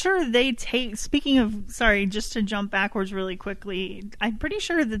pretty sure they take... Speaking of... Sorry, just to jump backwards really quickly. I'm pretty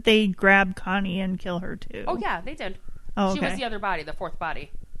sure that they grab Connie and kill her, too. Oh, yeah, they did. Oh, okay. She was the other body, the fourth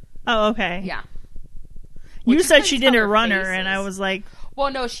body. Oh, okay. Yeah. You said she didn't run her, and I was like...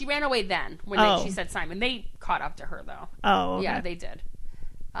 Well, no, she ran away then, when she said Simon. They caught up to her, though. Oh, okay. Yeah, they did.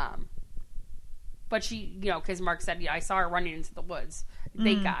 But she, because Mark said, I saw her running into the woods.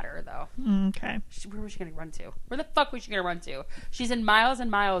 They got her, though. Okay. Where was she going to run to? Where the fuck was she going to run to? She's in miles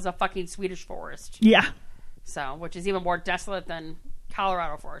and miles of fucking Swedish forest. Yeah. So, which is even more desolate than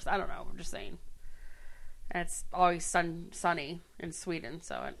Colorado forest. I don't know. I'm just saying. And it's always sunny in Sweden,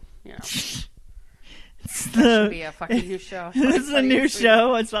 so it, should be a fucking new show. It's a new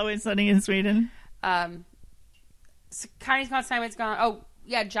show. It's always sunny in Sweden. So Connie's gone, Simon's gone. Oh,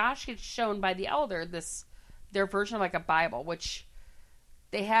 yeah, Josh gets shown by the elder their version of like a Bible, which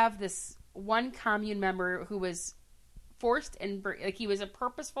they have this one commune member who was forced he was a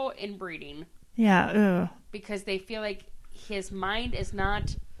purposeful inbreeding. Yeah, because they feel like his mind is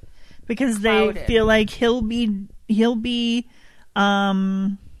not because clouded. They feel like he'll be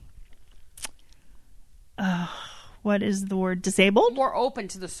what is the word? Disabled? More open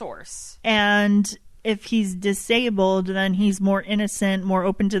to the source. And if he's disabled, then he's more innocent, more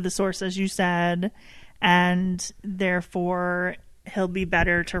open to the source, as you said, and therefore he'll be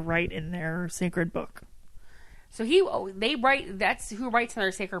better to write in their sacred book. So that's who writes in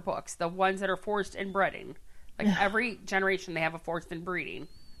their sacred books, the ones that are forced inbreeding. Like every generation they have a forced inbreeding.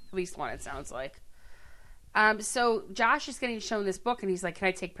 At least one, it sounds like. So Josh is getting shown this book, and he's like, "Can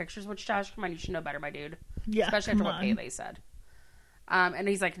I take pictures?" Which, Josh, come on, you should know better, my dude. Yeah, especially after what Pele said. And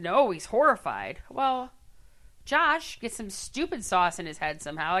he's like, "No," he's horrified. Well, Josh gets some stupid sauce in his head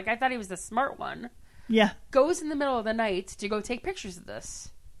somehow. Like, I thought he was the smart one. Yeah. Goes in the middle of the night to go take pictures of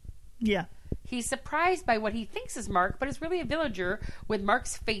this. Yeah. He's surprised by what he thinks is Mark, but it's really a villager with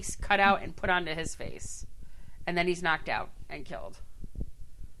Mark's face cut out and put onto his face. And then he's knocked out and killed.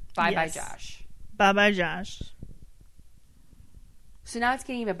 Bye-bye, Josh. Bye-bye, Josh. So now it's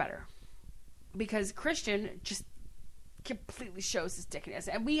getting even better. Because Christian just completely shows his dickiness.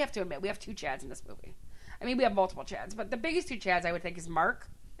 And we have to admit, we have two Chads in this movie. I mean, we have multiple Chads, but the biggest two Chads, I would think, is Mark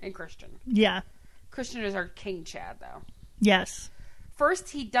and Christian. Yeah. Christian is our king Chad, though. Yes. First,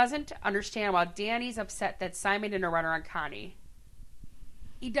 he doesn't understand why Danny's upset that Simon didn't run her on Connie.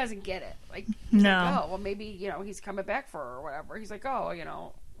 He doesn't get it. Like, he's like, oh, well, maybe, he's coming back for her or whatever. He's like,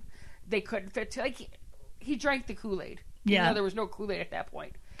 oh, they couldn't fit. Like, he drank the Kool-Aid. Yeah. Even though there was no Kool-Aid at that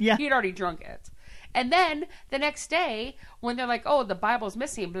point. Yeah. He had already drunk it. And then, the next day, when they're like, oh, the Bible's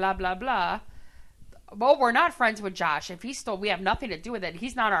missing, blah, blah, blah. Well, we're not friends with Josh. If we have nothing to do with it.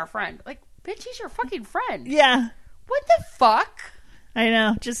 He's not our friend. Like, bitch, he's your fucking friend. Yeah. What the fuck? I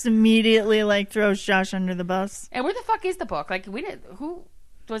know. Just immediately, throws Josh under the bus. And where the fuck is the book? Like, who...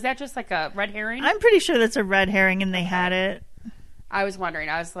 Was that just like a red herring? I'm pretty sure that's a red herring and they had it. I was wondering.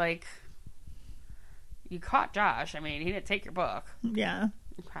 I was like, you caught Josh. I mean, he didn't take your book. Yeah.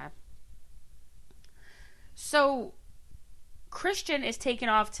 Okay. So, Christian is taken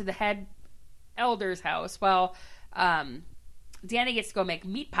off to the head elder's house. Well, Danny gets to go make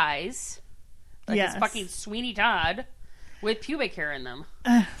meat pies. Like Yes. it's fucking Sweeney Todd with pubic hair in them.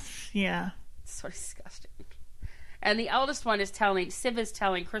 Yeah. It's so disgusting. And the eldest one Siv is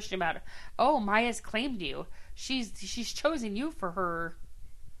telling Christian about, oh, Maya's claimed you. She's chosen you for her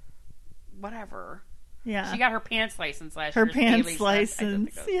whatever. Yeah. She got her pants license last Her year. pants Bailey said.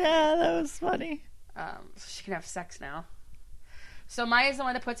 license. Yeah, that was funny. So she can have sex now. So Maya's the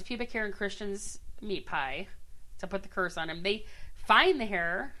one that puts pubic hair in Christian's meat pie to put the curse on him. They find the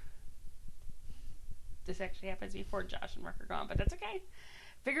hair. This actually happens before Josh and Rick are gone, but that's okay.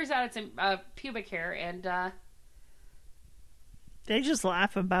 Figures out it's pubic hair, and They just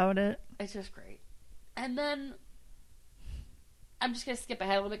laugh about it. it's just great. And then I'm just going to skip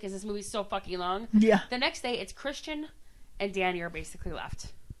ahead a little bit because this movie's so fucking long. Yeah. The next day, it's Christian and Danny are basically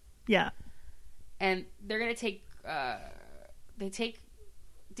left. Yeah. And they're going to take... they take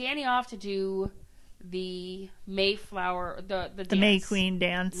Danny off to do the Mayflower... The May dance. Queen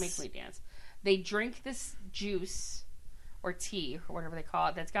dance. May Queen dance. They drink this juice or tea or whatever they call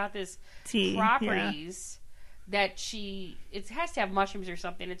it that's got this Tea, properties that it has to have mushrooms or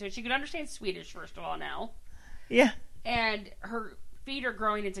something into it. She can understand Swedish, first of all, now. Yeah. And her feet are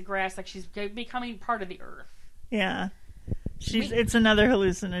growing into grass like she's becoming part of the earth. Yeah. It's another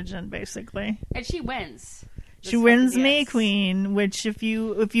hallucinogen, basically. And she wins. She wins May Queen, which if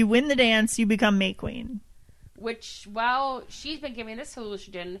you win the dance, you become May Queen. Which, while she's been giving this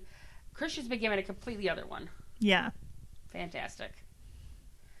hallucinogen, Christian's been given a completely other one. Yeah. Fantastic.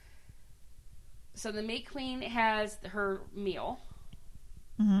 So the May Queen has her meal,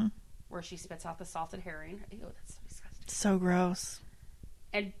 where she spits out the salted herring. Ew, that's so disgusting. So gross.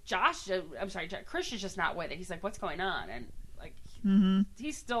 And Christian's just not with it. He's like, "What's going on?" And like,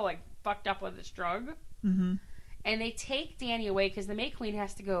 he's still like fucked up with this drug. Mm-hmm. And they take Danny away because the May Queen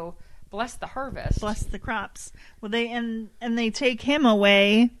has to go bless the harvest, Bless the crops. Well, they take him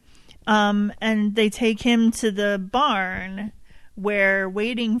away, and they take him to the barn, where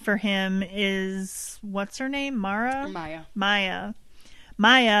waiting for him is, what's her name? Maya.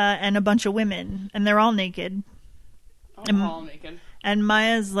 Maya and a bunch of women, and they're all naked. All naked. And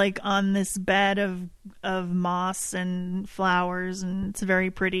Maya's like on this bed of moss and flowers, and it's very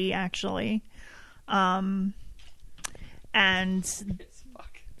pretty, actually. And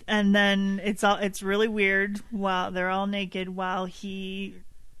then it's really weird while they're all naked, while they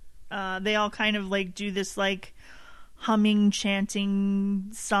all kind of like do this like humming, chanting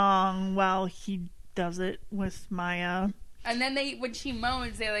song while he does it with Maya. And then when she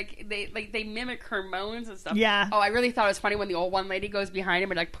moans, they mimic her moans and stuff. Yeah. Oh, I really thought it was funny when the old one lady goes behind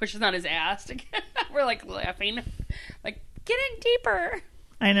him and like pushes on his ass. We're like laughing, like, get in deeper.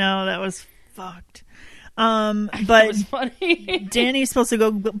 I know, that was fucked. But But it was funny. Danny's supposed to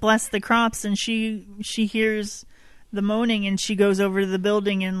go bless the crops, and she hears the moaning, and she goes over to the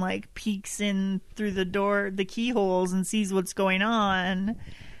building and like peeks in through the keyholes, and sees what's going on,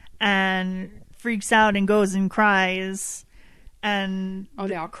 and freaks out and goes and cries. And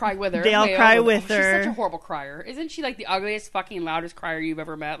they all cry with her. They all cry with her. She's such a horrible crier. Isn't she like the ugliest, fucking loudest crier you've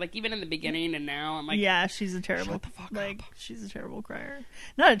ever met? Like even in the beginning and now, I'm like, yeah, she's a terrible. Shut the fuck up. She's a terrible crier.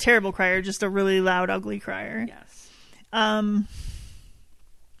 Not a terrible crier, just a really loud, ugly crier. Yes. I'm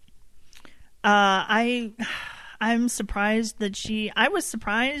surprised that I was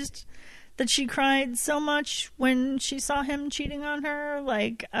surprised that she cried so much when she saw him cheating on her.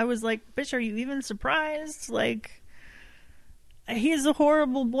 Like, I was like, bitch, are you even surprised? Like, he's a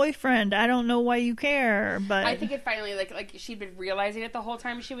horrible boyfriend. I don't know why you care, but I think it finally, like she'd been realizing it the whole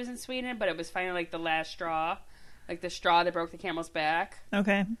time she was in Sweden, but it was finally like the last straw, like the straw that broke the camel's back.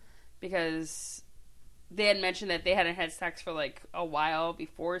 Okay. Because they had mentioned that they hadn't had sex for like a while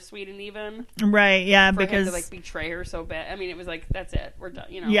before Sweden even. Right, yeah, for because him to like betray her so bad. I mean, it was like, that's it. We're done,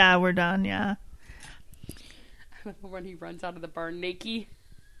 you know. Yeah, we're done, yeah. When he runs out of the barn naked.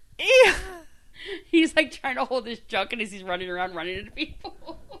 Yeah. He's like trying to hold his junk, and as he's running around running into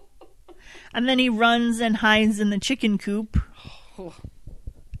people. And then he runs and hides in the chicken coop.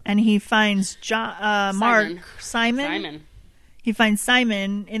 And he finds Simon. He finds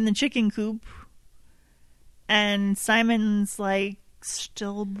Simon in the chicken coop. And Simon's like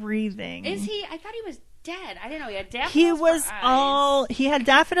still breathing. Is he? I thought he was dead. I didn't know he had daffodils. He had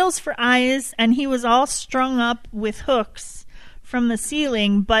daffodils for eyes, and he was all strung up with hooks from the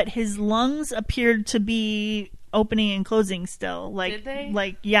ceiling, but his lungs appeared to be opening and closing still. Like, did they?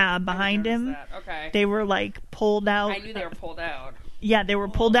 Like, yeah, behind him. That. Okay. They were like pulled out. I knew they were pulled out. Yeah, they were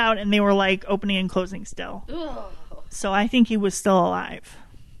pulled out, and they were like opening and closing still. Ugh. So I think he was still alive.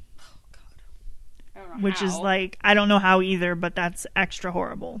 Oh, God. I don't know Which how. is like, I don't know how either, but that's extra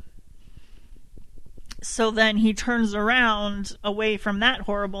horrible. So then he turns around away from that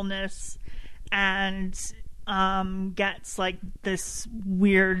horribleness and gets like this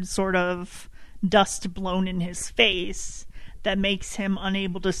weird sort of dust blown in his face that makes him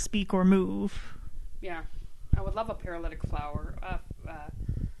unable to speak or move. Yeah. I would love a paralytic flower.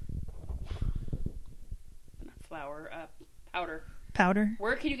 Powder. Powder?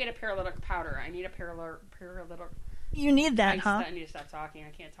 Where can you get a paralytic powder? I need a paralytic... You need that, huh? I need to stop talking.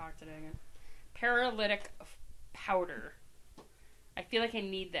 I can't talk today again. Paralytic powder. I feel like I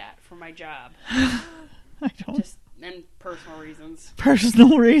need that for my job. I don't. Just and personal reasons.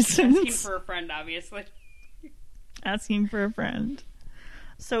 Personal reasons. Asking for a friend, obviously. Asking for a friend.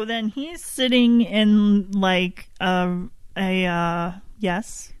 So then he's sitting in like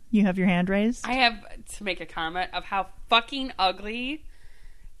yes, you have your hand raised. I have to make a comment of how fucking ugly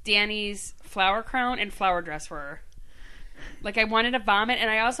Danny's flower crown and flower dress were. Like, I wanted to vomit, and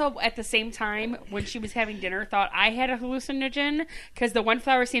I also, at the same time, when she was having dinner, thought I had a hallucinogen, because the one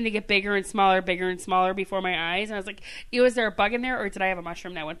flower seemed to get bigger and smaller before my eyes, and I was like, ew, is there a bug in there, or did I have a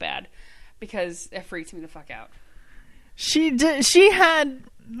mushroom that went bad? Because it freaked me the fuck out. So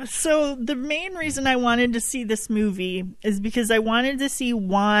the main reason I wanted to see this movie is because I wanted to see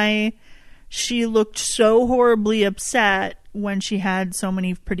why she looked so horribly upset when she had so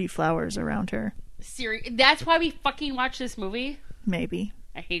many pretty flowers around her. That's why we fucking watch this movie? Maybe.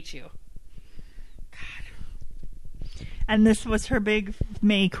 I hate you. God. And this was her big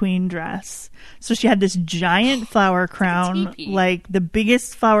May Queen dress. So she had this giant flower crown, like the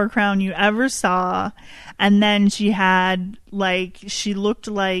biggest flower crown you ever saw. And then she had, like, she looked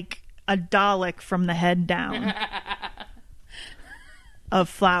like a Dalek from the head down of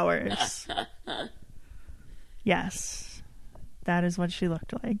flowers. Yes. That is what she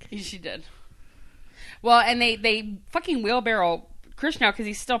looked like. She did. Well, and they fucking wheelbarrow Krish now because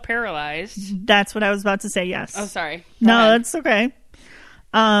he's still paralyzed. That's what I was about to say, yes. Oh, sorry. Go ahead. That's okay.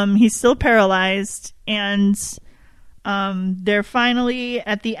 He's still paralyzed, and they're finally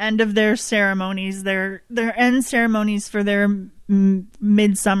at the end of their ceremonies, their end ceremonies for their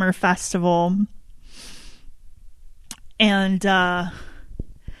midsummer festival. And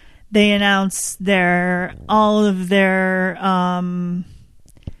they announce all of their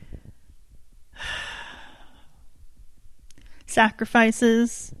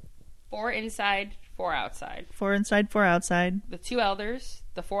sacrifices. 4 inside, 4 outside. 4 inside, 4 outside. The 2 elders,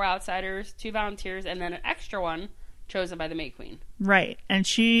 the 4 outsiders, 2 volunteers, and then an extra one chosen by the May Queen. Right. And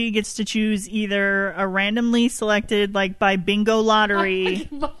she gets to choose either a randomly selected, like by bingo lottery,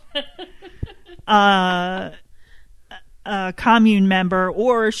 a commune member,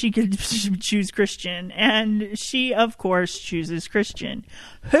 or she could choose Christian. And she, of course, chooses Christian,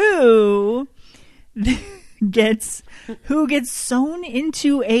 who gets sewn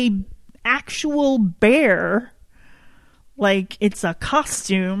into a actual bear. Like, it's a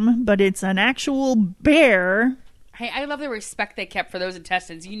costume, but it's an actual bear. I love the respect they kept for those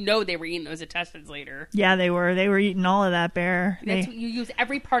intestines. You know they were eating those intestines later. Yeah, they were. They were eating all of that bear. You use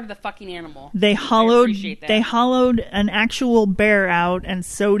every part of the fucking animal. They hollowed an actual bear out and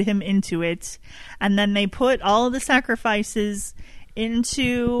sewed him into it. And then they put all of the sacrifices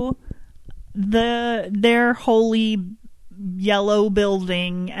into their holy yellow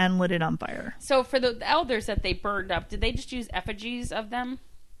building and lit it on fire. So for the elders that they burned up, did they just use effigies of them?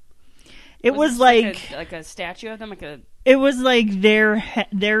 It was like a statue of them, it was like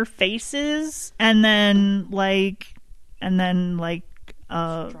their faces, and then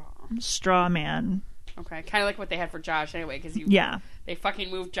straw man. Okay, kind of like what they had for Josh anyway, because they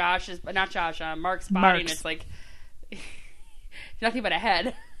fucking moved Mark's body, and it's like nothing but a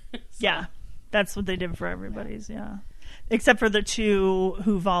head. So. Yeah, that's what they did for everybody's. Yeah. Except for the 2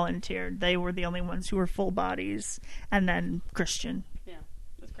 who volunteered. They were the only ones who were full bodies. And then Christian. Yeah,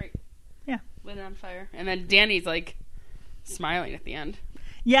 that's great. Yeah. Lit it on fire. And then Danny's like smiling at the end.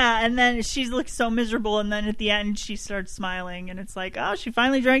 Yeah, and then she looks so miserable, and then at the end she starts smiling, and it's like, oh, she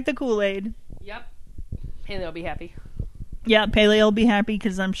finally drank the Kool-Aid. Yep. Haley will be happy. Yeah, Pele will be happy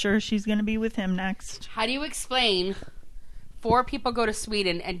because I'm sure she's going to be with him next. How do you explain 4 people go to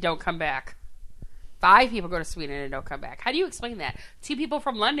Sweden and don't come back? 5 people go to Sweden and don't come back. How do you explain that? 2 people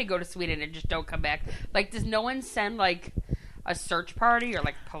from London go to Sweden and just don't come back. Like, does no one send, like, a search party or,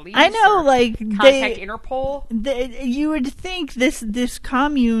 like, police? I know, like, contact Interpol? You would think this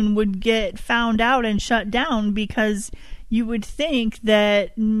commune would get found out and shut down because you would think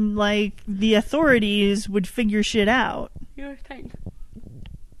that, like, the authorities would figure shit out. You would think.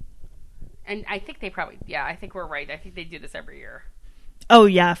 And I think they probably, I think we're right. I think they do this every year. Oh,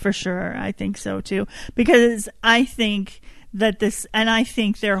 yeah, for sure. I think so, too. Because I think that this, and I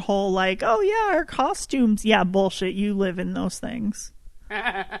think their whole like, oh yeah, our costumes, yeah, bullshit. You live in those things.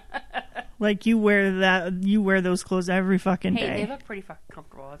 Like you wear those clothes every fucking day. Hey, they look pretty fucking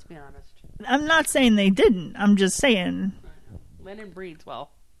comfortable. Let's be honest. I'm not saying they didn't. I'm just saying. Linen breathes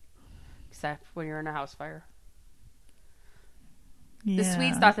well, except when you're in a house fire. Yeah. The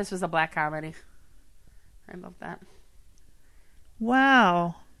Swedes thought this was a black comedy. I love that.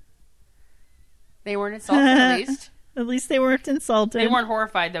 Wow. They weren't insulted, at least. At least they weren't insulted. They weren't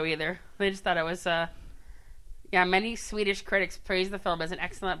horrified, though, either. They just thought it was, yeah, many Swedish critics praised the film as an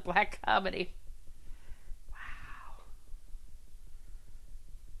excellent black comedy.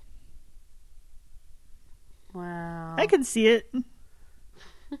 Wow. I can see it.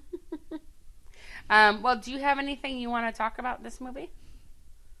 Well, do you have anything you want to talk about this movie?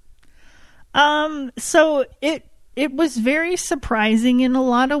 So it was very surprising in a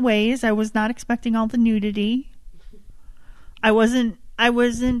lot of ways. I was not expecting all the nudity. I wasn't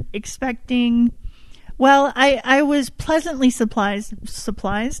expecting. Well, I was pleasantly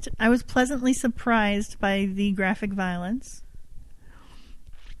surprised. I was pleasantly surprised by the graphic violence.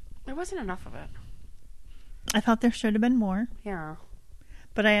 There wasn't enough of it. I thought there should have been more. Yeah.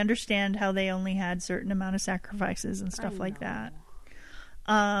 But I understand how they only had certain amount of sacrifices and stuff like that.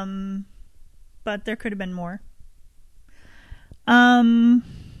 But there could have been more.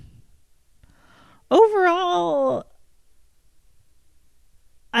 Overall,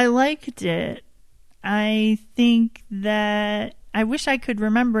 I liked it. I think that I wish I could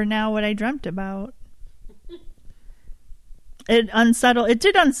remember now what I dreamt about. It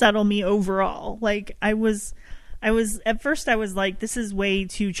did unsettle me overall. Like I was at first I was like, this is way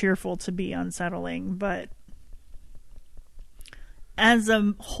too cheerful to be unsettling, but as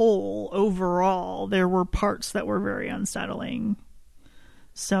a whole, overall, there were parts that were very unsettling.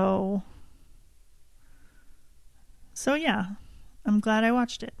 So yeah, I'm glad I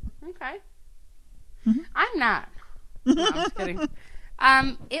watched it. Okay. Mm-hmm. I'm not. No, I'm just kidding.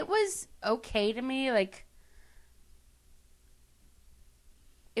 It was okay to me. Like,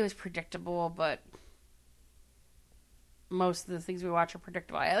 it was predictable, but most of the things we watch are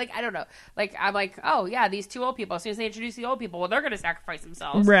predictable. I don't know. Like, I'm like, oh, yeah, these two old people. As soon as they introduce the old people, well, they're going to sacrifice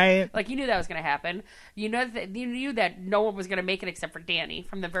themselves. Right. Like, you knew that was going to happen. You knew that no one was going to make it except for Danny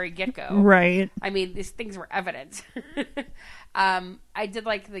from the very get-go. Right. I mean, these things were evident. I did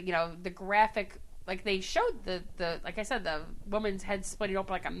like the graphic, like they showed the like I said, the woman's head splitting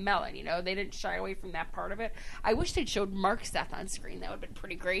open like a melon. They didn't shy away from that part of it. I wish they'd showed Mark's death on screen. That would have been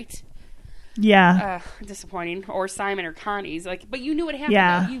pretty great. Yeah. Disappointing. Or Simon or Connie's. Like, but you knew what happened.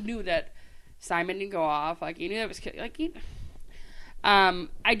 Yeah. Though. You knew that Simon didn't go off. Like, you knew it was like.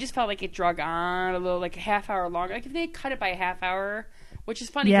 I just felt like it drug on a little, like a half hour longer. Like if they had cut it by a half hour, which is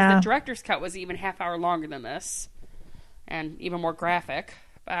funny because the director's cut was even half hour longer than this, and even more graphic.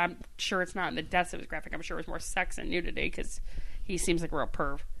 But I'm sure it's not in the deaths it was graphic. I'm sure it was more sex and nudity because he seems like a real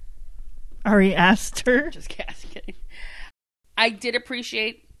perv. Ari Aster. Just kidding. I did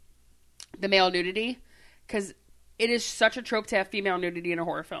appreciate the male nudity because it is such a trope to have female nudity in a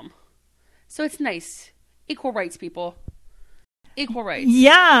horror film. So it's nice. Equal rights, people. Equal rights.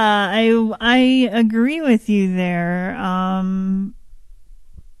 Yeah, I agree with you there.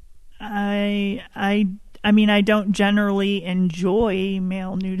 I mean, I don't generally enjoy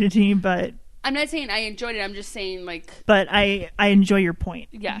male nudity, but I'm not saying I enjoyed it. I'm just saying, like, but I enjoy your point.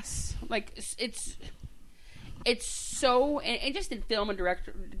 Yes, like it's so, and just in film and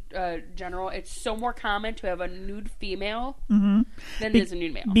director general, it's so more common to have a nude female than it is a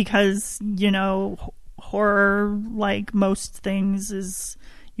nude male because horror, like most things, is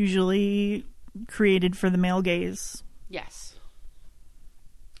usually created for the male gaze. Yes.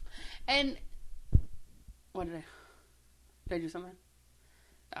 And what did I do something?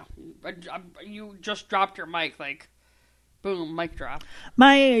 Oh, you just dropped your mic, like, boom, mic drop.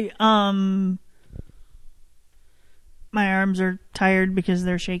 My arms are tired because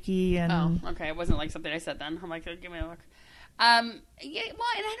they're shaky and. Oh, okay. It wasn't like something I said then. I'm like, give me a look. Yeah,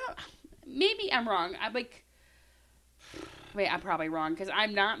 well, and I don't. Maybe I'm wrong. I'm probably wrong because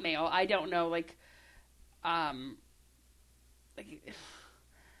I'm not male. I don't know, like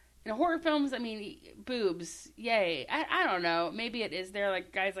in horror films. I mean, boobs, yay. I don't know. Maybe it is there.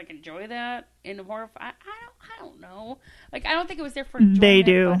 Like guys like enjoy that in horror. I don't know. Like I don't think it was there for enjoyment. They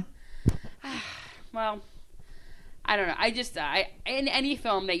do. But, well, I don't know. In any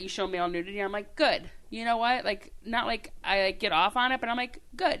film that you show male nudity, I'm like, good. You know what? Like, not like I like get off on it, but I'm like,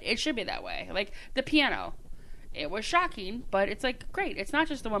 good. It should be that way. Like the piano, it was shocking, but it's like great. It's not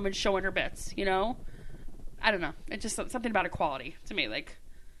just the woman showing her bits. I don't know. It's just something about equality to me. Like,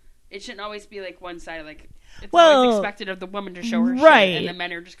 It shouldn't always be like one side. Like it's Well, always expected of the woman to show her right. shit, and the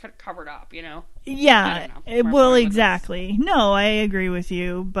men are just kind of covered up. You know? Yeah. I don't know. Well, exactly. No, I agree with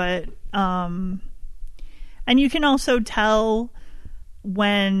you, but and you can also tell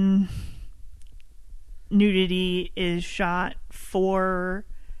when nudity is shot for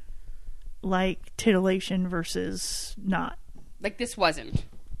like titillation versus not. Like this wasn't.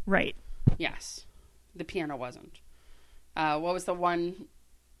 Right. Yes, the piano wasn't. What was the one?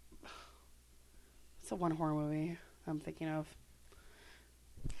 What's the one horror movie I'm thinking of?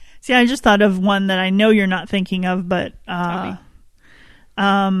 See, I just thought of one that I know you're not thinking of, but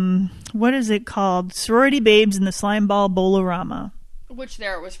what is it called? Sorority Babes in the Slimeball Bolorama. Which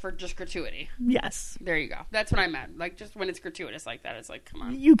there it was for just gratuity. Yes. There you go. That's what I meant. Like just when it's gratuitous like that, it's like, come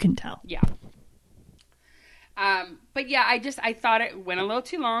on. You can tell. Yeah. But yeah, I thought it went a little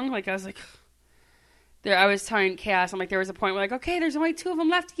too long. Like I was like, I was telling Chaos, I'm like, there was a point where like, okay, there's only 2 of them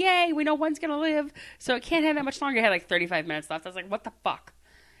left. Yay, we know one's gonna live, so it can't have that much longer. It had like 35 minutes left. I was like, what the fuck?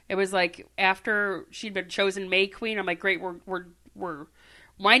 It was like after she'd been chosen May Queen. I'm like, great, we're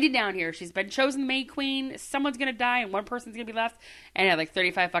winding down here. She's been chosen May Queen. Someone's gonna die and one person's gonna be left. And it had like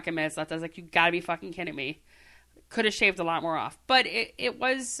 35 fucking minutes left. I was like, you gotta be fucking kidding me. Could have shaved a lot more off, but it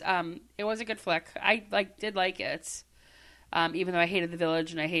was a good flick. I did like it. Even though I hated The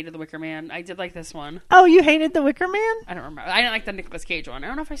Village and I hated The Wicker Man, I did like this one. Oh, you hated The Wicker Man? I don't remember. I didn't like the Nicolas Cage one. I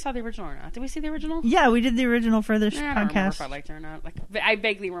don't know if I saw the original or not. Did we see the original? Yeah, we did the original for this I don't remember podcast. if I liked it or not. Like, I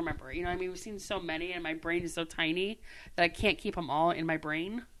vaguely remember it. You know what I mean? We've seen so many and my brain is so tiny that I can't keep them all in my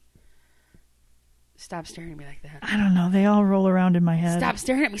brain. Stop staring at me like that. I don't know. They all roll around in my head. Stop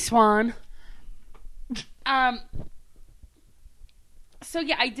staring at me, Swan. So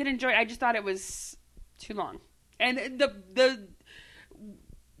yeah, I did enjoy it. I just thought it was too long. And the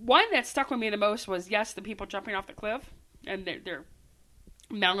one that stuck with me the most was, yes, the people jumping off the cliff and their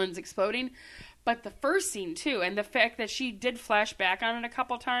melons exploding, but the first scene too, and the fact that she did flash back on it a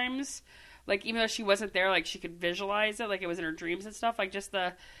couple times, like even though she wasn't there, like she could visualize it, like it was in her dreams and stuff. Like just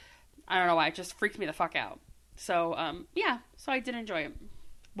I don't know why, it just freaked me the fuck out. So yeah, so I did enjoy it.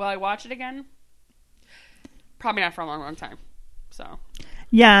 Will I watch it again? Probably not for a long, long time. So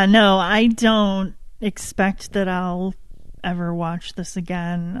yeah, no, I don't expect that I'll ever watch this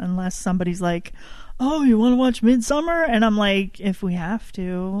again unless somebody's like, oh, you want to watch Midsummer? And I'm like, if we have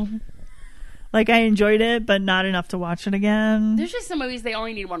to. Like, I enjoyed it, but not enough to watch it again. There's just some movies they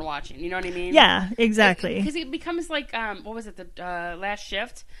only need one watching. You know what I mean? Yeah, exactly. Because it becomes like, what was it, the Last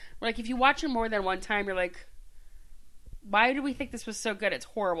Shift? Where, like, if you watch it more than one time, you're like, why do we think this was so good? It's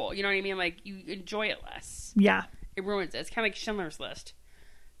horrible. You know what I mean? Like, you enjoy it less. Yeah. It ruins it. It's kind of like Schindler's List.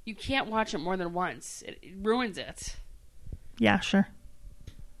 You can't watch it more than once. It ruins it. Yeah, sure.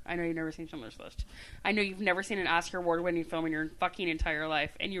 I know you've never seen Schindler's List. I know you've never seen an Oscar award-winning film in your fucking entire life,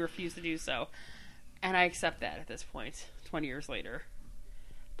 and you refuse to do so. And I accept that at this point, 20 years later.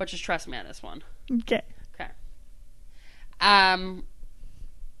 But just trust me on this one. Okay. Okay. I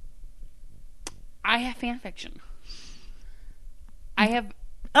have fan fiction. I have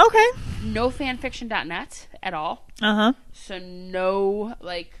Okay. no fanfiction.net at all. Uh-huh. So no,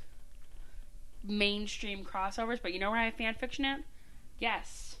 like, mainstream crossovers. But you know where I have fan fiction at?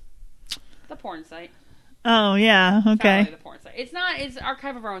 Yes. The porn site. Oh, yeah. It's Okay. not really the porn site. It's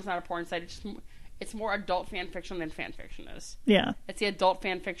Archive of Our Own's not a porn site. It's more adult fan fiction than fan fiction is. Yeah. It's the adult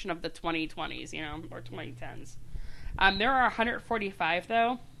fan fiction of the 2020s, you know, or 2010s. There are 145,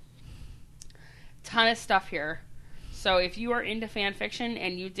 though. Ton of stuff here. So if you are into fan fiction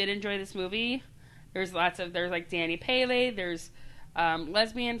and you did enjoy this movie, there's like Danny Pele, there's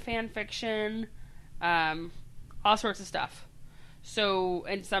lesbian fan fiction, all sorts of stuff. So,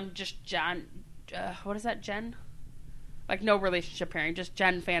 and some just Jen, what is that, Jen? Like no relationship pairing, just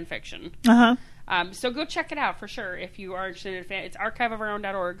Jen fan fiction. Uh-huh. So go check it out for sure if you are interested in fan. It's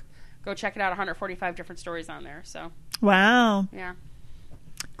archiveofourown.org. Go check it out. 145 different stories on there. So Wow. yeah,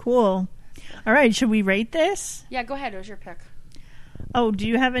 Cool. All right, should we rate this? yeah. Go ahead. It was your pick. Oh, do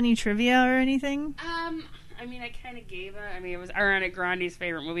you have any trivia or anything? I mean, I kind of gave it. I mean, it was Ariana Grande's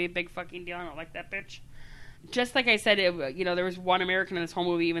favorite movie. Big fucking deal. I don't like that bitch. Just like I said, there was one American in this whole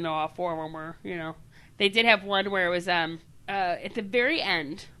movie, even though all 4 of them were, They did have one where it was at the very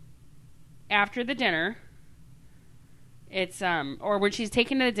end, after the dinner. It's or when she's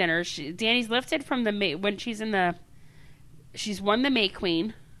taken to the dinner, Danny's lifted from when she's she's won the May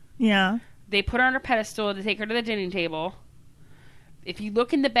Queen. Yeah. They put her on her pedestal to take her to the dining table. If you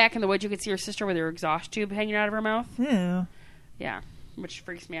look in the back in the woods, you can see her sister with her exhaust tube hanging out of her mouth. Ew. Yeah, which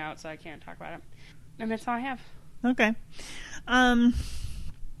freaks me out, so I can't talk about it. And that's all I have. Okay.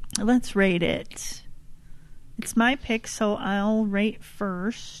 Let's rate it. It's my pick, so I'll rate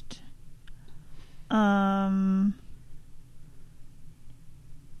first.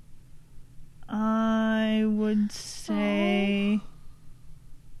 I would say...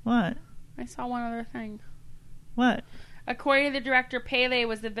 What? I saw one other thing. What? According to the director, Pele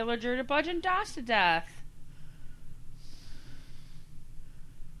was the villager to bludgeon Doss to death.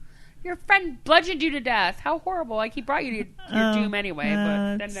 Your friend bludgeoned you to death. How horrible. Like, he brought you to your doom anyway,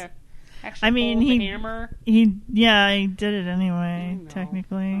 but then to actually hold the hammer. He did it anyway,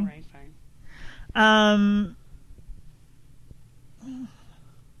 technically. All right, fine.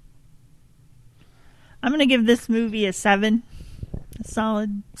 I'm going to give this movie a 7. A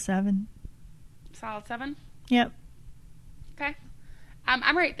solid 7. Solid 7? Yep. Okay.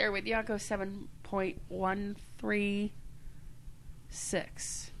 I'm right there with you. I'll go 7.136.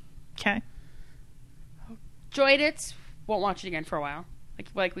 Okay. Enjoyed it. Won't watch it again for a while.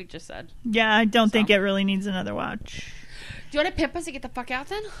 Like we just said. Yeah, I don't think it really needs another watch. Do you want to pimp us to get the fuck out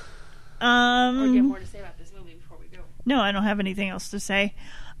then? Or do you have more to say about this movie before we go? No, I don't have anything else to say.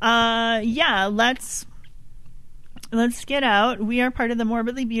 Yeah, let's get out. We are part of the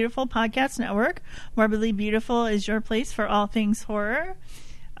Morbidly Beautiful podcast network. Morbidly Beautiful is your place for all things horror.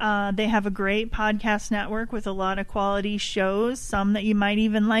 They have a great podcast network with a lot of quality shows, some that you might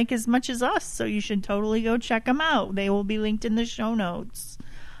even like as much as us, so you should totally go check them out. They will be linked in the show notes.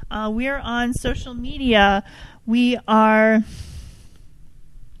 We are on social media. We are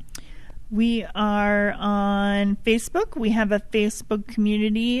on Facebook. We have a Facebook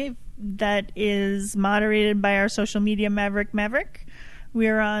community that is moderated by our social media Maverick. We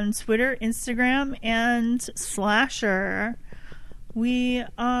are on Twitter, Instagram, and Slasher. We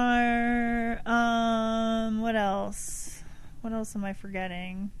are, what else? What else am I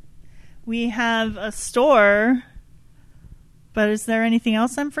forgetting? We have a store, but is there anything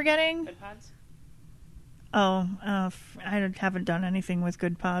else I'm forgetting? Good Pods? Oh, I haven't done anything with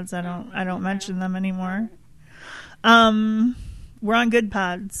Good Pods. I don't mention them anymore. We're on Good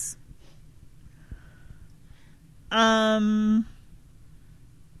Pods.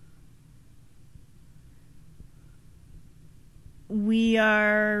 We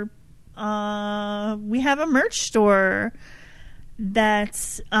are, we have a merch store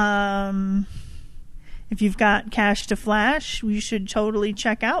that's, if you've got cash to flash, you should totally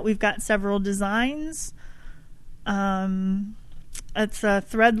check out. We've got several designs. It's a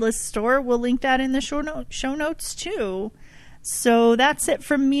threadless store. We'll link that in the show notes too. So that's it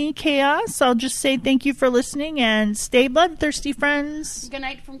from me, Chaos. I'll just say thank you for listening and stay bloodthirsty, friends. Good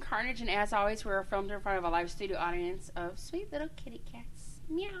night from Carnage, and as always, we're filmed in front of a live studio audience of sweet little kitty cats.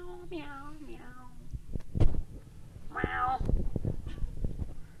 Meow, meow, meow.